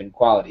take the dip in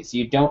quality. So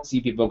you don't see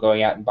people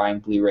going out and buying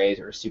Blu-rays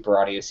or super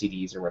audio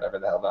CDs or whatever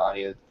the hell the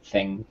audio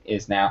thing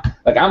is now.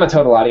 Like, I'm a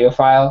total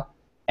audiophile,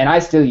 and I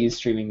still use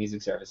streaming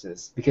music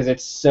services because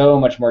it's so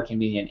much more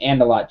convenient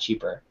and a lot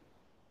cheaper.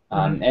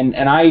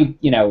 And I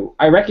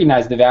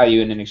recognize the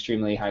value in an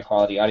extremely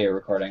high-quality audio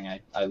recording.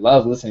 I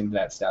love listening to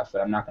that stuff, but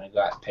I'm not going to go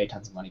out and pay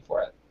tons of money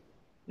for it.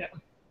 Yeah.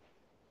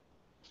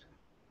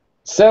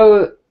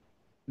 So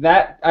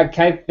that I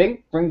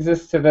think brings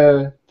us to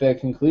the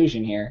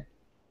conclusion here.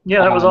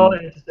 Yeah, that was all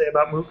I had to say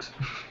about MOOCs.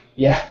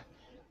 Yeah.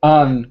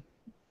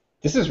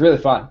 This is really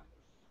fun.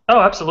 Oh,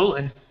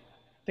 absolutely.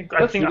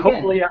 I think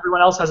hopefully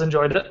everyone else has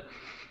enjoyed it.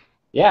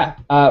 Yeah.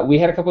 We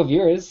had a couple of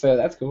viewers, so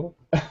that's cool.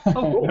 Oh,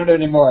 cool. I don't know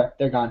anymore.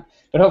 They're gone.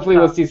 But hopefully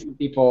we'll see some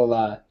people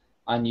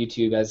on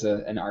YouTube as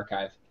an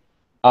archive.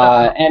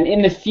 And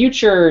in the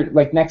future,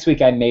 like next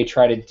week, I may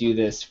try to do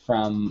this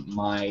from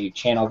my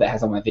channel that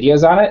has all my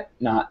videos on it,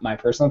 not my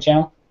personal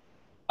channel.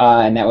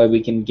 And that way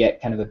we can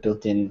get kind of a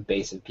built-in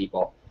base of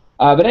people.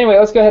 But anyway,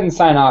 let's go ahead and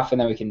sign off,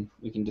 and then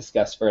we can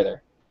discuss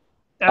further.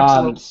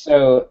 Absolutely.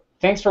 So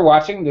thanks for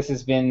watching. This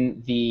has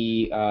been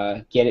the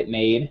Get It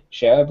Made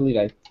show. I believe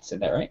I said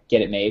that right.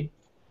 Get It Made.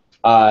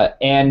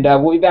 And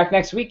we'll be back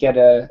next week at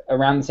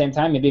around the same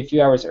time, maybe a few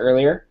hours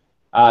earlier.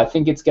 I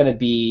think it's going to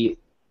be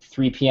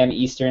 3 p.m.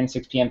 Eastern,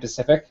 6 p.m.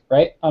 Pacific,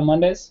 right, on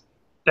Mondays?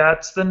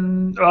 That's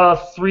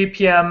the 3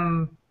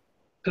 p.m.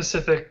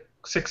 Pacific,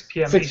 6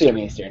 p.m. 6 p.m.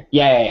 Eastern.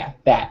 Yeah.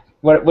 That.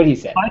 What he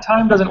said. My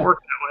time doesn't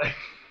work that way.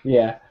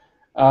 Yeah.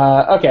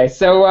 Okay.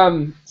 So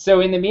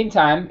in the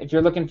meantime, if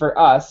you're looking for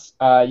us,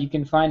 you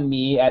can find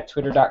me at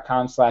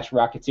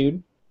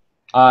twitter.com/rockitude,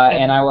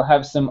 and I will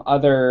have some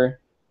other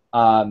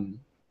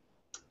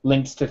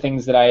links to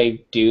things that I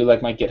do,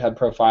 like my GitHub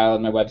profile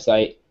and my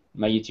website,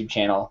 my YouTube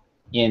channel,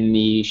 in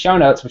the show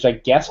notes, which I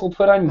guess we'll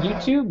put on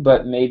YouTube,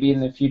 but maybe in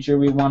the future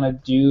we want to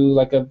do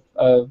like a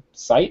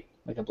site,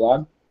 like a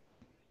blog.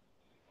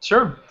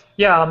 Sure.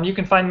 Yeah, you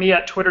can find me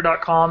at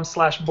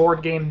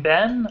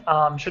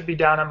twitter.com/boardgameben. Should be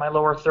down in my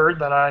lower third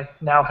that I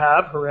now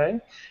have. Hooray.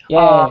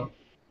 Yay.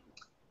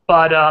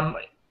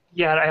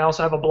 Yeah, I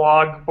also have a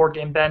blog,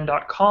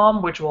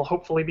 boardgameben.com, which will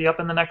hopefully be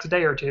up in the next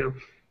day or two.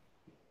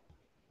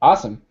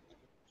 Awesome.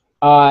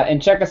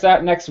 And check us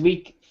out next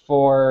week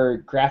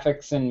for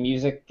graphics and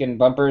music and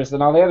bumpers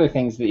and all the other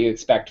things that you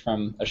expect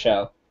from a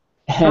show.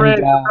 Great,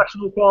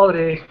 professional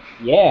quality.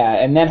 Yeah,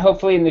 and then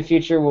hopefully in the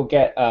future we'll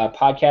get a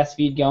podcast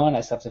feed going.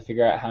 I still have to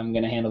figure out how I'm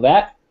going to handle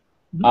that.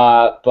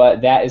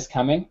 But that is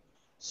coming.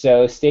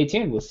 So stay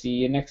tuned. We'll see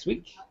you next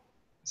week.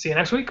 See you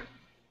next week.